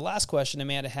 The last question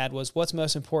Amanda had was, what's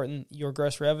most important, your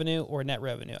gross revenue or net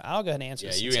revenue? I'll go ahead and answer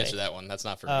this. Yeah, you answer that one. That's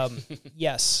not for me.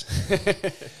 Yes.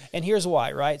 And here's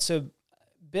why, right? So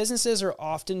businesses are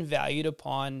often valued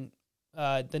upon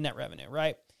the net revenue,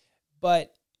 right?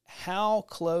 But how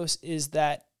close is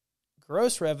that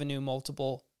gross revenue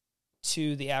multiple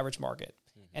to the average market?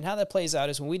 And how that plays out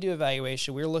is when we do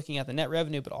evaluation, we're looking at the net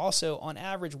revenue, but also on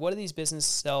average, what do these businesses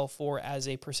sell for as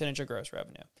a percentage of gross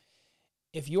revenue?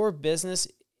 If your business,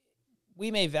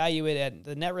 we may value it at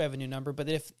the net revenue number, but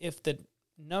if the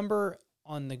number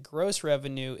on the gross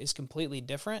revenue is completely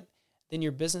different, then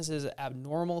your business is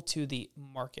abnormal to the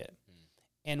market.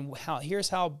 And here's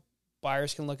how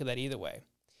buyers can look at that either way.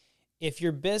 If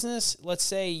your business, let's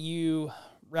say you,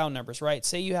 round numbers, right?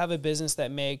 Say you have a business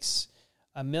that makes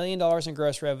 $1 million in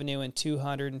gross revenue and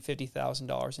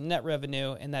 $250,000 in net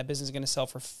revenue, and that business is going to sell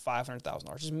for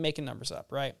 $500,000. Just making numbers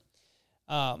up, right?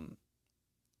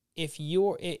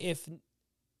 If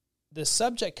the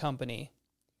subject company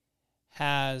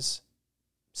has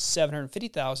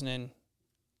 $750,000 in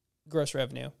gross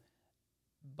revenue,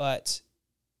 but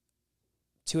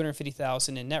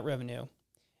 $250,000 in net revenue,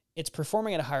 it's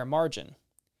performing at a higher margin.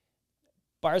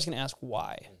 Buyer's going to ask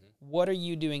why. What are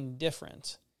you doing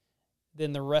different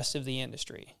than the rest of the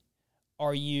industry?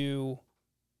 Are you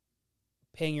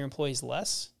paying your employees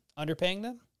less, underpaying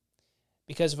them?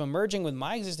 Because if I'm merging with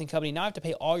my existing company, now I have to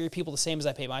pay all your people the same as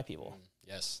I pay my people.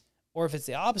 Yes. Or if it's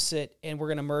the opposite and we're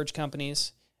going to merge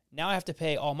companies, now I have to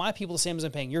pay all my people the same as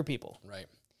I'm paying your people. Right.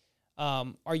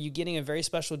 Are you getting a very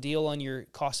special deal on your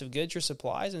cost of goods, your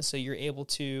supplies, and so you're able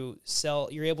to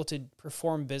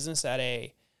perform business at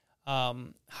a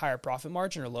higher profit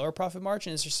margin or lower profit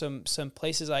margin? Is there some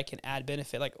places I can add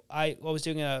benefit? Like I was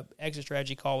doing a exit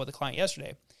strategy call with a client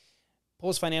yesterday, pull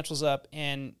his financials up,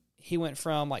 and he went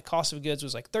from like cost of goods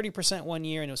was like 30% one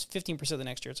year and it was 15% the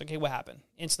next year. It's like, okay, what happened?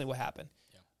 Instantly, what happened?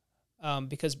 Yeah.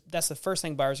 Because that's the first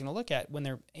thing buyers are going to look at when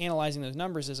they're analyzing those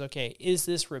numbers is, okay, is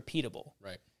this repeatable?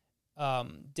 Right.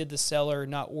 Did the seller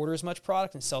not order as much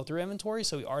product and sell through inventory,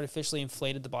 so we artificially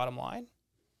inflated the bottom line?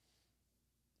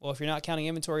 Well, if you're not counting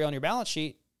inventory on your balance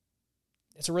sheet,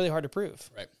 it's really hard to prove.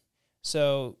 Right.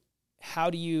 So how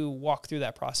do you walk through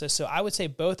that process? So I would say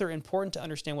both are important to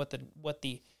understand what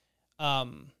the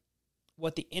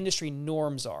industry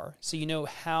norms are, so you know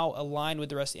how aligned with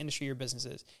the rest of the industry your business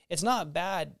is. It's not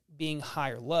bad being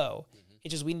high or low.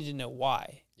 It's just we need to know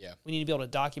why. Yeah. We need to be able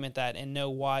to document that and know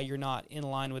why you're not in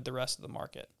line with the rest of the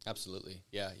market. Absolutely.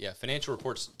 Yeah. Financial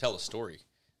reports tell a story.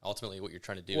 Ultimately, what you're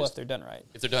trying to do is... if they're done right.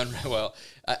 If they're done right, well,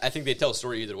 I think they tell a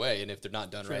story either way, and if they're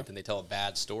not done True. right, then they tell a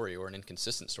bad story or an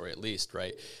inconsistent story at least,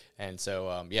 right? And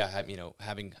so,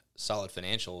 having solid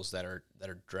financials that are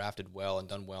drafted well and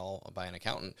done well by an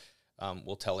accountant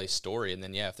will tell a story. And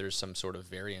then, if there's some sort of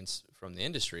variance from the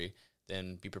industry,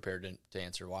 then be prepared to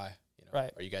answer why.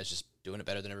 Right. Are you guys just doing it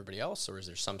better than everybody else, or is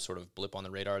there some sort of blip on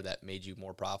the radar that made you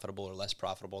more profitable or less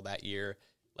profitable that year?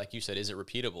 Like you said, is it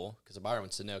repeatable? Because a buyer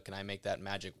wants to know, can I make that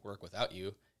magic work without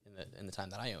you in the time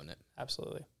that I own it?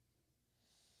 Absolutely.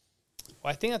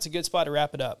 Well, I think that's a good spot to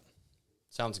wrap it up.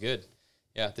 Sounds good.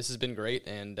 Yeah, this has been great.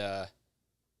 And if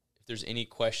there's any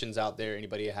questions out there,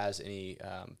 anybody has any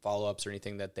follow-ups or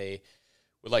anything that they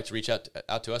would like to reach out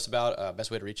to us about,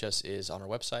 best way to reach us is on our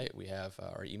website. We have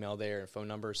our email there and phone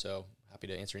number, so happy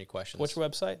to answer any questions. What's your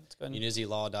website?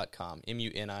 Munizzilaw.com,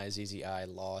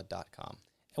 MUNIZZI law.com.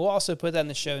 And we'll also put that in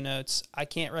the show notes. I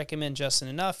can't recommend Justin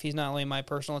enough. He's not only my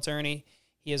personal attorney,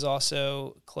 he has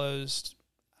also closed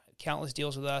countless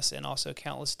deals with us and also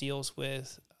countless deals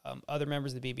with other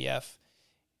members of the BBF.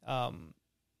 I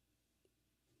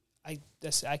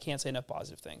can't say enough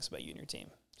positive things about you and your team.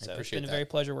 So it's been a very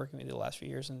pleasure working with you the last few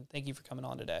years, and thank you for coming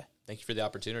on today. Thank you for the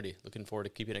opportunity. Looking forward to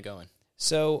keeping it going.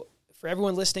 So for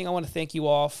everyone listening, I want to thank you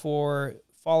all for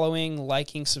following,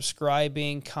 liking,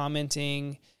 subscribing,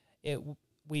 commenting.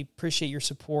 We appreciate your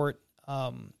support.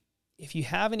 If you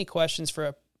have any questions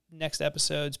for next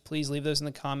episodes, please leave those in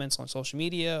the comments on social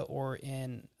media or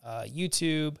in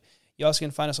YouTube. You also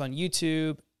can find us on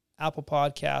YouTube, Apple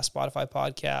Podcasts, Spotify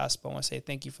Podcasts. But I want to say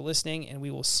thank you for listening, and we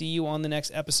will see you on the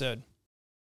next episode.